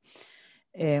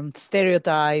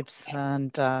stereotypes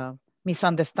and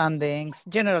misunderstandings,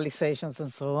 generalizations,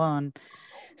 and so on.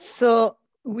 So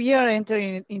we are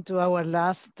entering into our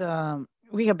last,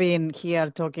 we have been here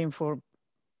talking for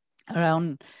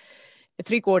around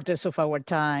 3/4 of our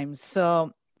time.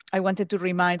 So I wanted to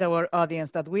remind our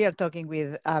audience that we are talking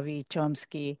with Abby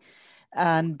Chomsky,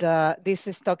 and this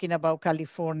is talking about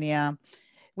California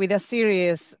with a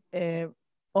series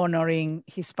honoring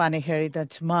Hispanic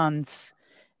Heritage Month.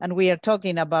 And we are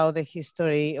talking about the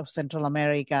history of Central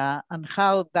America and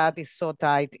how that is so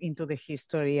tied into the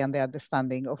history and the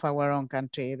understanding of our own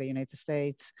country, the United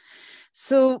States.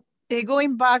 So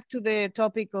going back to the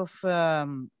topic of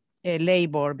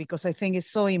labor, because I think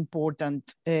it's so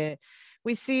important.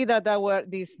 We see that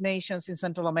these nations in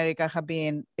Central America have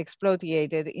been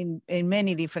exploited in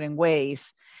many different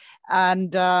ways.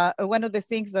 And one of the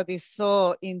things that is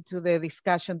so into the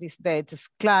discussion these days is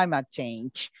climate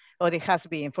change, or it has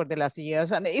been for the last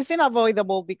years. And it's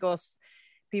unavoidable because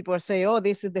people say, oh,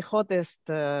 this is the hottest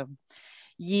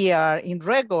year in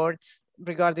records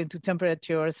regarding to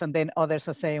temperatures, and then others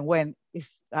are saying when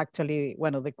it's actually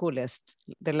one of the coolest,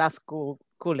 the last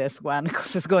coolest one,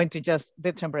 because it's going to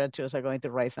the temperatures are going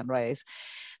to rise and rise.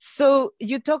 So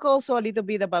you talk also a little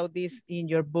bit about this in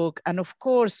your book. And of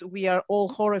course, we are all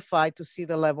horrified to see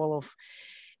the level of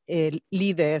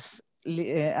leaders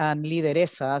and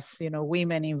lideresas,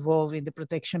 women involved in the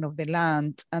protection of the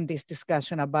land, and this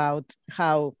discussion about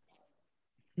how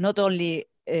not only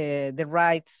the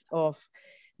rights of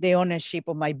the ownership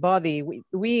of my body.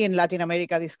 We in Latin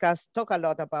America talk a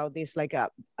lot about this, like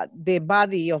the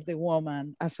body of the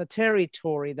woman as a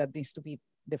territory that needs to be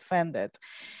defended.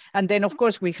 And then of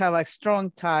course we have a strong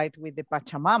tie with the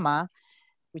Pachamama,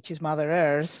 which is Mother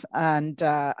Earth. And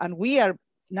we are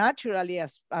naturally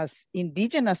as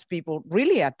indigenous people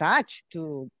really attached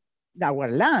to our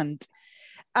land.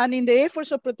 And in the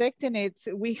efforts of protecting it,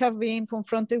 we have been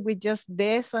confronted with just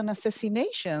death and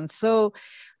assassination. So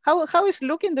how is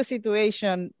looking the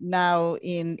situation now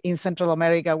in Central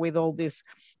America with all these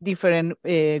different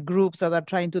groups that are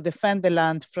trying to defend the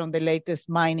land from the latest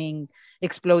mining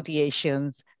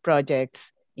exploitations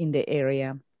projects in the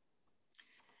area?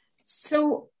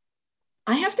 So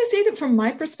I have to say that from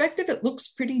my perspective, it looks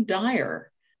pretty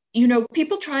dire.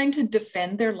 People trying to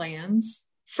defend their lands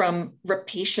from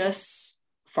rapacious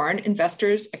foreign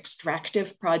investors,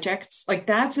 extractive projects, like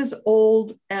that's as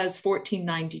old as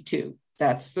 1492.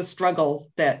 That's the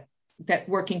struggle that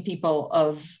working people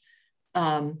of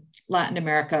Latin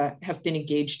America have been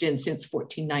engaged in since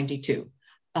 1492.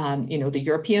 The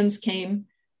Europeans came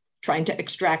trying to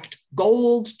extract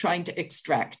gold, trying to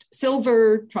extract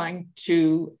silver, trying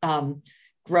to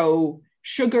grow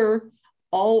sugar,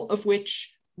 all of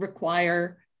which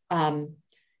require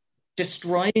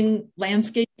destroying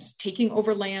landscapes, taking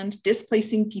over land,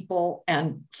 displacing people,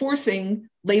 and forcing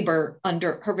labor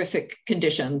under horrific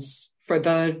conditions for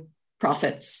the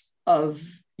profits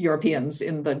of Europeans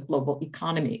in the global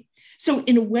economy. So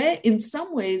in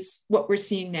some ways, what we're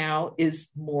seeing now is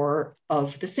more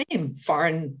of the same.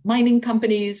 Foreign mining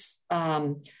companies,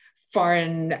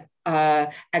 foreign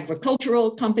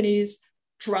agricultural companies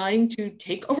trying to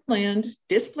take over land,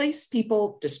 displace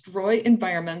people, destroy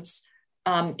environments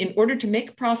in order to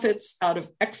make profits out of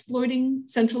exploiting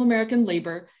Central American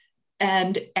labor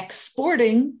and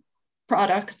exporting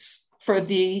products for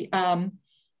the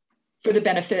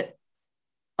benefit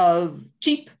of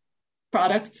cheap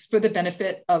products for the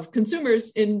benefit of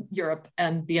consumers in Europe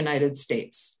and the United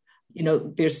States.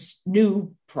 There's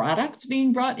new products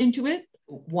being brought into it.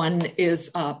 One is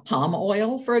palm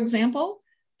oil, for example,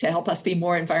 to help us be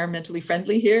more environmentally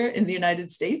friendly here in the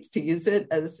United States, to use it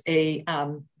as a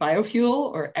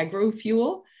biofuel or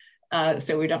agrofuel,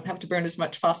 so we don't have to burn as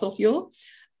much fossil fuel.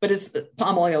 But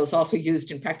palm oil is also used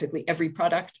in practically every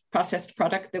processed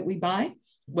product that we buy,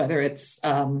 whether it's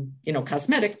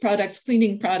cosmetic products,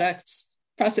 cleaning products,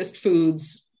 processed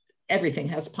foods. Everything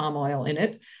has palm oil in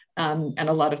it. And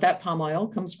a lot of that palm oil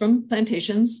comes from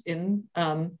plantations in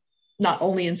not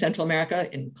only in Central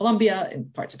America, in Colombia, in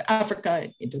parts of Africa,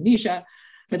 in Indonesia,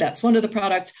 but that's one of the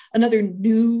products. Another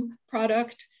new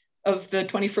product of the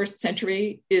 21st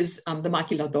century is the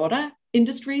maquiladora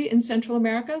industry in Central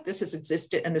America. This has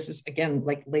existed, and this is, again,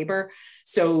 like labor.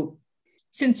 So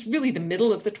since really the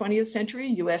middle of the 20th century,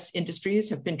 US industries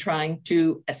have been trying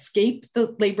to escape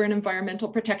the labor and environmental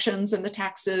protections and the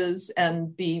taxes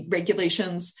and the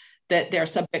regulations that they're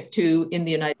subject to in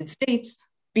the United States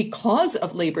because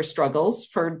of labor struggles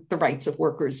for the rights of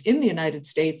workers in the United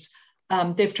States.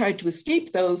 They've tried to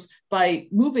escape those by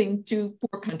moving to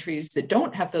poor countries that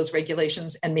don't have those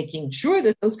regulations and making sure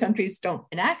that those countries don't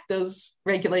enact those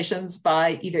regulations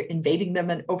by either invading them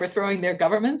and overthrowing their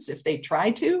governments if they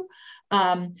try to,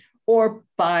 or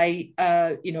by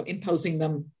imposing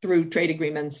them through trade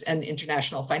agreements and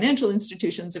international financial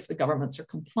institutions if the governments are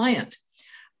compliant.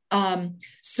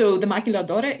 So the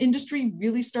maquiladora industry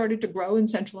really started to grow in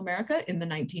Central America in the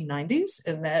 1990s,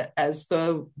 and that as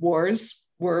the wars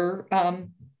were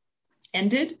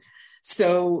ended.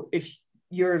 So if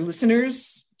your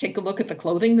listeners take a look at the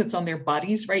clothing that's on their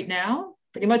bodies right now,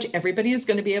 pretty much everybody is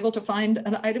going to be able to find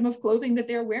an item of clothing that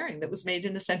they're wearing that was made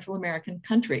in a Central American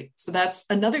country. So that's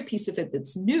another piece of it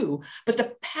that's new, but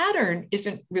the pattern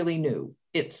isn't really new.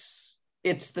 It's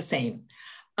the same.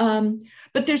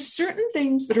 But there's certain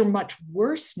things that are much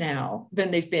worse now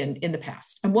than they've been in the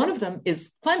past. And one of them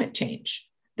is climate change.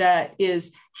 That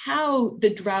is how the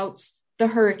droughts, the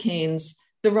hurricanes,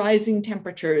 the rising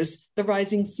temperatures, the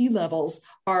rising sea levels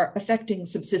are affecting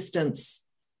subsistence,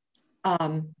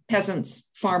 peasants,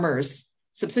 farmers,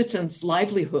 subsistence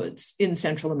livelihoods in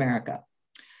Central America.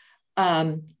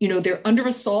 They're under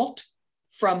assault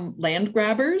from land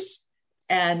grabbers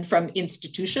and from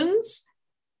institutions,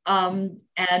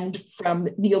 and from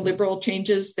neoliberal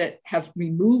changes that have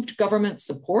removed government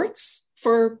supports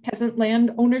for peasant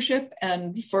land ownership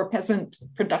and for peasant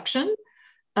production.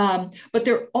 But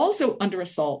they're also under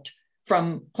assault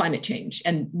from climate change.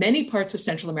 And many parts of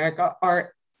Central America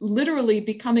are literally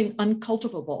becoming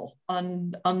uncultivable,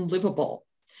 unlivable.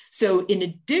 So in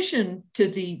addition to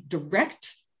the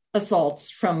direct assaults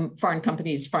from foreign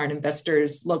companies, foreign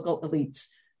investors, local elites,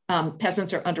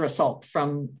 peasants are under assault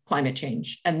from climate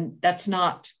change, and that's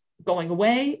not going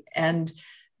away. And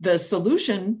the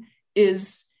solution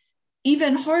is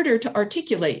even harder to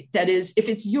articulate. That is, if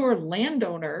it's your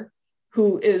landowner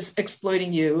who is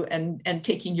exploiting you and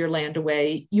taking your land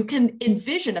away, you can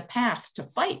envision a path to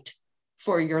fight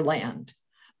for your land.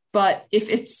 But if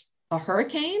it's a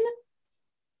hurricane,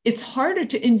 it's harder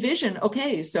to envision,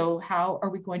 okay, so how are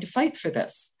we going to fight for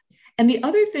this? And the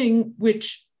other thing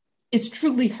which is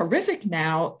truly horrific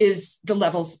now is the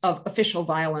levels of official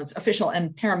violence, official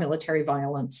and paramilitary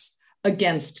violence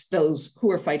against those who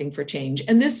are fighting for change.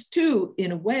 And this too,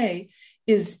 in a way,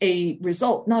 is a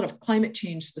result not of climate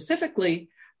change specifically,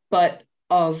 but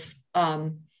of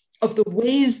the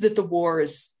ways that the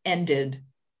wars ended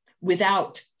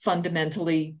without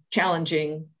fundamentally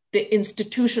challenging the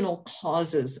institutional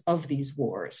causes of these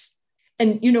wars.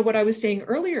 And what I was saying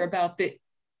earlier about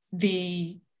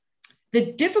the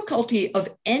difficulty of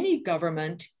any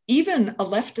government, even a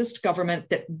leftist government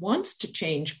that wants to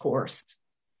change course,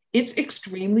 it's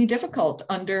extremely difficult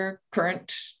under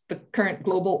the current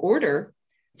global order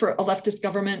for a leftist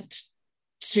government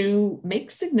to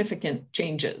make significant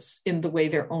changes in the way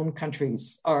their own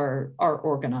countries are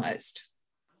organized.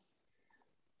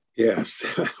 Yes.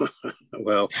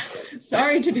 Well,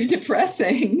 sorry to be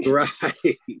depressing. Right.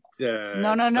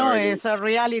 No. It's a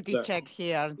reality check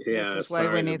here. Yeah, this is why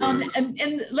we need.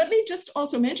 And let me just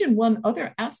also mention one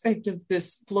other aspect of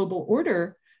this global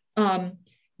order.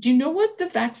 Do you know what the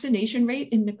vaccination rate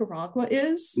in Nicaragua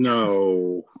is?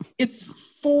 No. It's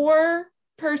 4%.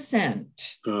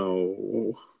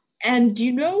 Oh. And do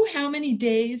you know how many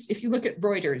days, if you look at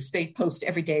Reuters, they post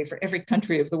every day for every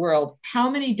country of the world, how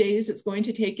many days it's going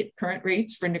to take at current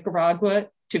rates for Nicaragua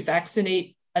to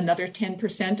vaccinate another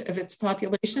 10% of its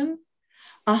population?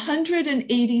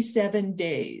 187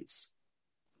 days.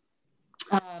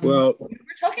 Well,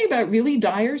 we're talking about really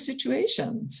dire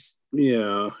situations.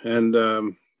 Yeah,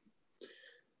 and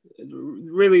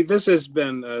really, this has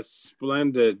been a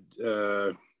splendid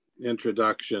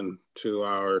introduction to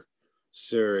our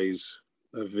series,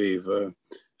 Aviva.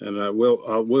 And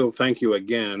we'll thank you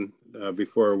again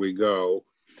before we go.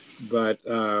 But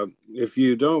if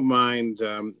you don't mind,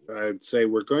 I'd say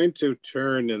we're going to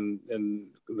turn in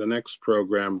the next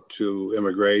program to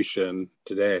immigration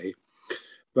today.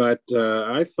 But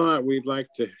I thought we'd like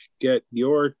to get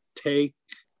your take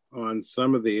on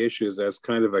some of the issues as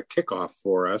kind of a kickoff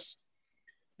for us.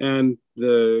 And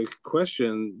the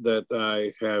question that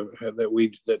I have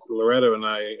that Loretta and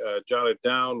I jotted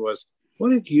down was, what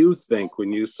did you think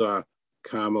when you saw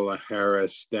Kamala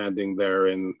Harris standing there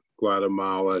in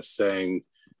Guatemala saying,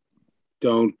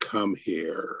 "Don't come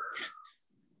here"?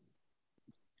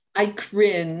 I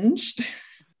cringed.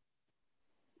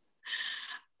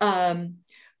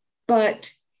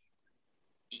 But,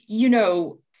 you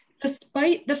know,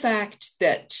 despite the fact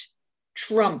that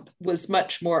Trump was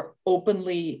much more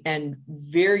openly and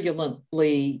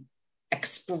virulently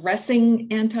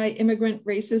expressing anti-immigrant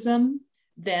racism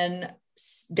than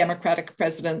Democratic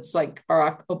presidents like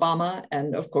Barack Obama,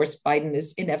 and of course, Biden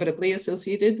is inevitably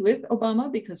associated with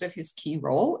Obama because of his key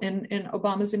role in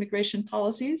Obama's immigration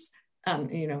policies,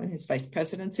 in his vice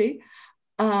presidency.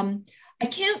 I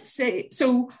can't say,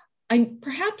 so I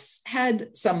perhaps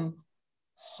had some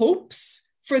hopes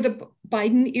for the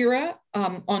Biden era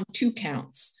on two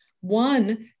counts.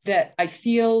 One, that I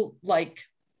feel like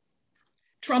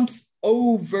Trump's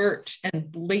overt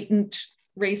and blatant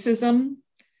racism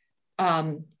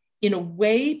in a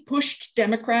way pushed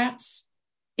Democrats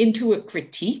into a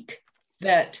critique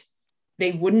that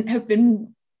they wouldn't have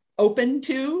been open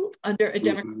to under a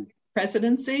Democratic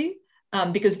presidency,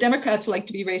 because Democrats like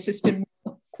to be racist in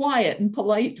more quiet and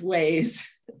polite ways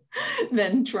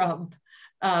than Trump.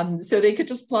 So they could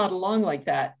just plod along like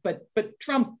that. But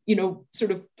Trump, sort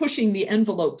of pushing the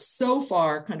envelope so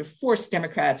far kind of forced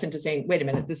Democrats into saying, wait a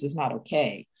minute, this is not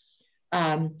okay.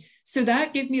 So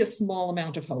that gave me a small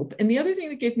amount of hope. And the other thing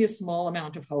that gave me a small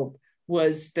amount of hope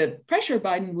was the pressure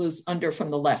Biden was under from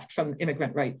the left, from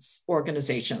immigrant rights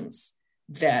organizations,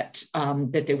 that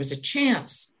there was a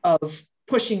chance of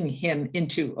pushing him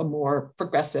into a more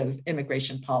progressive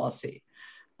immigration policy.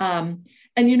 And,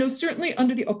 certainly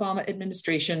under the Obama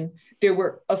administration, there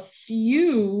were a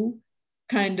few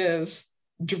kind of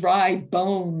dry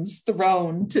bones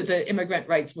thrown to the immigrant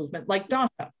rights movement, like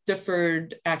DACA,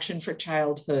 Deferred Action for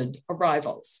Childhood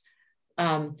Arrivals.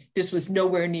 This was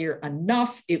nowhere near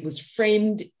enough. It was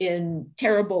framed in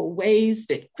terrible ways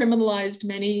that criminalized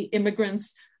many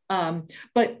immigrants,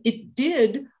 but it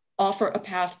did offer a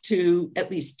path to at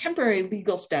least temporary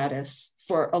legal status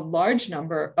for a large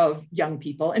number of young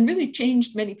people and really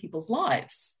changed many people's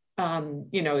lives.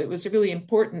 It was a really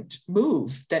important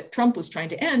move that Trump was trying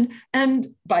to end,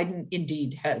 and Biden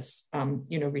indeed has,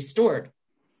 restored.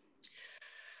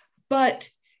 But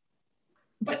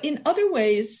in other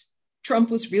ways, Trump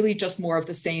was really just more of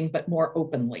the same, but more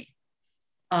openly.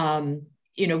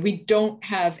 We don't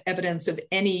have evidence of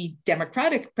any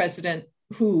Democratic president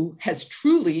who has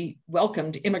truly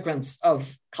welcomed immigrants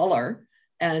of color.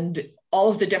 And all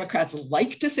of the Democrats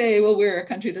like to say, well, we're a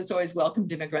country that's always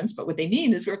welcomed immigrants, but what they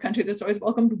mean is we're a country that's always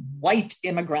welcomed white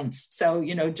immigrants. So,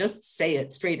 just say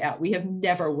it straight out. We have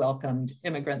never welcomed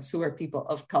immigrants who are people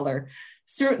of color,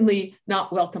 certainly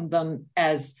not welcomed them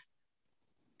as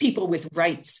people with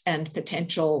rights and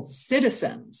potential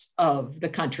citizens of the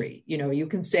country. You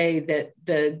can say that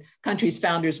the country's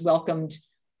founders welcomed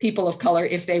people of color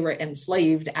if they were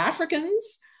enslaved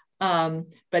Africans,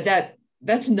 but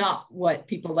that's not what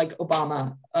people like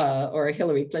Obama or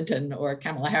Hillary Clinton or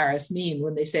Kamala Harris mean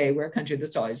when they say we're a country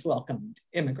that's always welcomed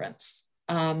immigrants.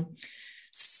 I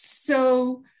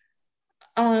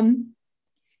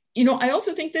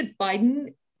also think that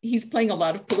Biden, he's playing a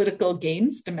lot of political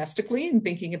games domestically and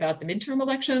thinking about the midterm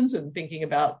elections and thinking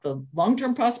about the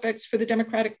long-term prospects for the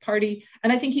Democratic Party.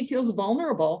 And I think he feels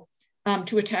vulnerable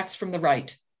to attacks from the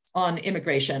right on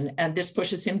immigration, and this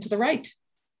pushes him to the right.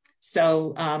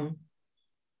 So,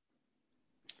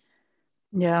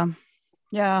 Yeah,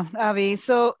 Abby.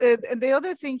 So the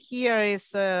other thing here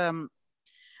is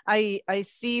I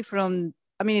see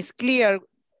it's clear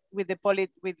with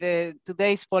the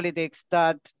today's politics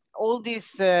that all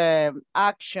these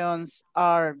actions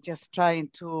are just trying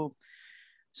to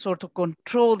sort of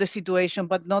control the situation,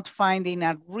 but not finding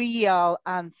a real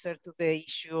answer to the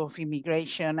issue of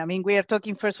immigration. We are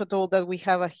talking, first of all, that we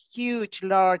have a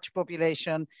large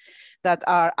population that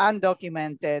are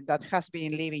undocumented, that has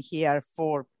been living here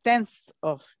for tens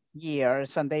of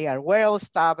years, and they are well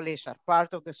established, are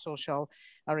part of the social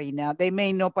arena. They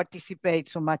may not participate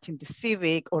so much in the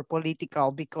civic or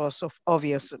political because of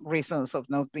obvious reasons of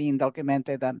not being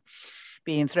documented.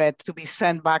 being threatened to be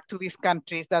sent back to these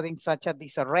countries that in such a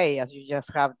disarray, as you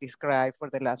just have described for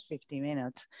the last 50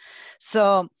 minutes.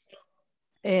 So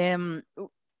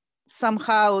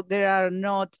somehow there are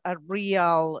not a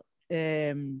real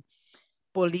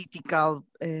political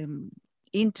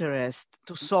interest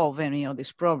to solve any of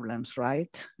these problems,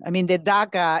 right? I mean, the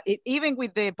DACA, even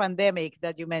with the pandemic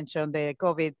that you mentioned, the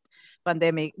COVID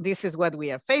pandemic, this is what we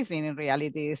are facing in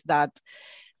reality, is that,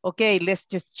 okay, let's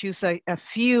just choose a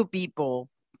few people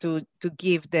to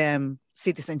give them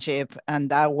citizenship, and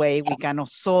that way we cannot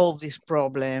solve this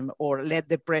problem or let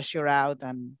the pressure out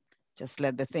and just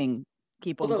let the thing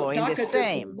keep on going DACA the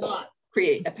same. does not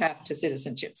create a path to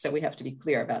citizenship, so we have to be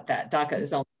clear about that. DACA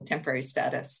is only temporary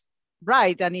status.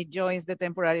 Right, and it joins the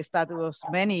temporary status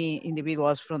of many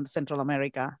individuals from Central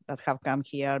America that have come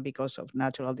here because of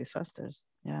natural disasters.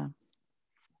 Yeah.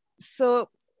 So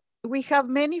we have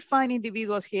many fine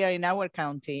individuals here in our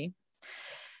county,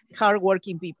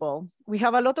 hardworking people. We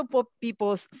have a lot of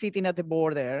people sitting at the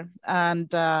border, and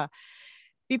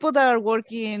people that are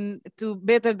working to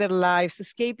better their lives,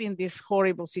 escaping these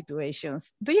horrible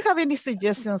situations. Do you have any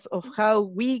suggestions of how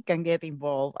we can get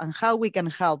involved and how we can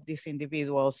help these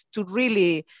individuals to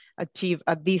really achieve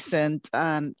a decent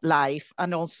life,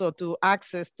 and also to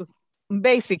access to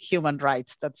basic human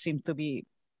rights that seem to be,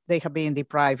 they have been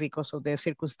deprived because of their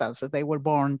circumstances they were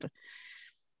born?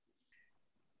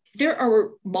 There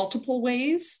are multiple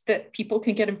ways that people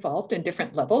can get involved in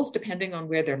different levels, depending on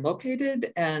where they're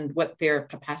located and what their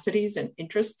capacities and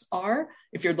interests are.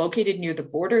 If you're located near the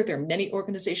border, there are many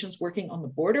organizations working on the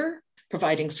border,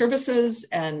 providing services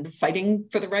and fighting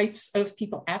for the rights of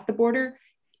people at the border.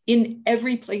 In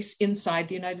every place inside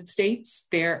the United States,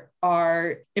 there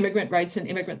are immigrant rights and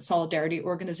immigrant solidarity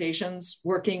organizations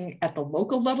working at the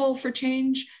local level for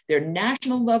change. There are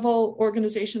national level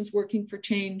organizations working for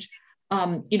change.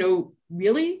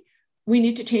 Really, we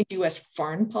need to change US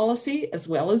foreign policy as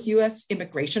well as US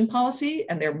immigration policy.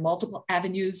 And there are multiple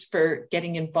avenues for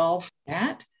getting involved in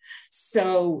that.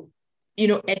 So,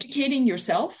 educating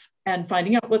yourself and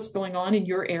finding out what's going on in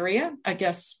your area, I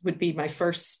guess, would be my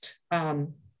first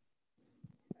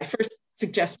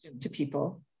suggestion to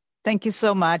people. Thank you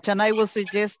so much. And I will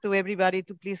suggest to everybody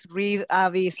to please read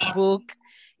Abby's book.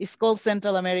 It's called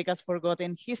Central America's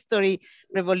Forgotten History,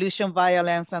 Revolution,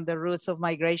 Violence, and the Roots of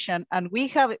Migration. And we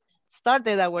have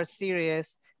started our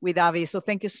series with Abby. So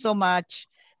thank you so much.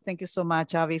 Thank you so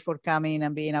much, Abby, for coming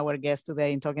and being our guest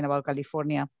today and talking about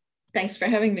California. Thanks for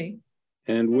having me.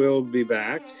 And we'll be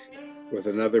back with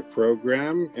another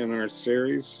program in our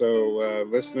series. So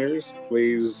listeners,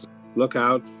 please look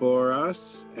out for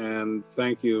us. And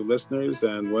thank you, listeners.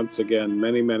 And once again,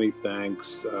 many, many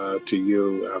thanks to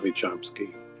you, Avi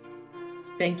Chomsky.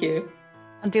 Thank you.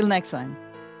 Until next time.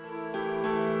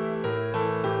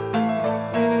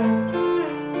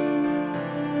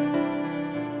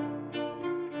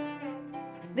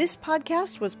 This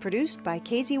podcast was produced by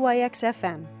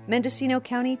KZYX-FM, Mendocino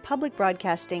County Public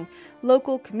Broadcasting,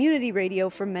 local community radio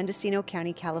from Mendocino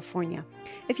County, California.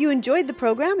 If you enjoyed the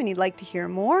program and you'd like to hear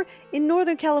more, in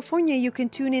Northern California you can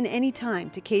tune in anytime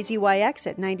to KZYX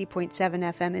at 90.7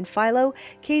 FM in Philo,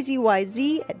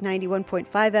 KZYZ at 91.5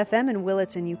 FM in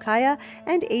Willits and Ukiah,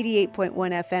 and 88.1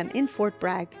 FM in Fort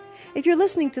Bragg. If you're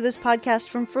listening to this podcast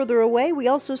from further away, we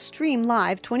also stream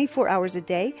live 24 hours a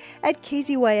day at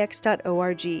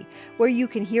kzyx.org, where you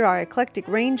can hear our eclectic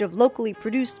range of locally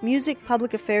produced music,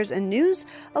 public affairs, and news,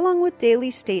 along with daily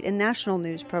state and national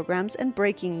news programs and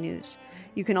breaking news.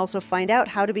 You can also find out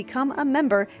how to become a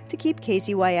member to keep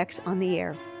KZYX on the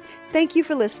air. Thank you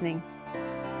for listening.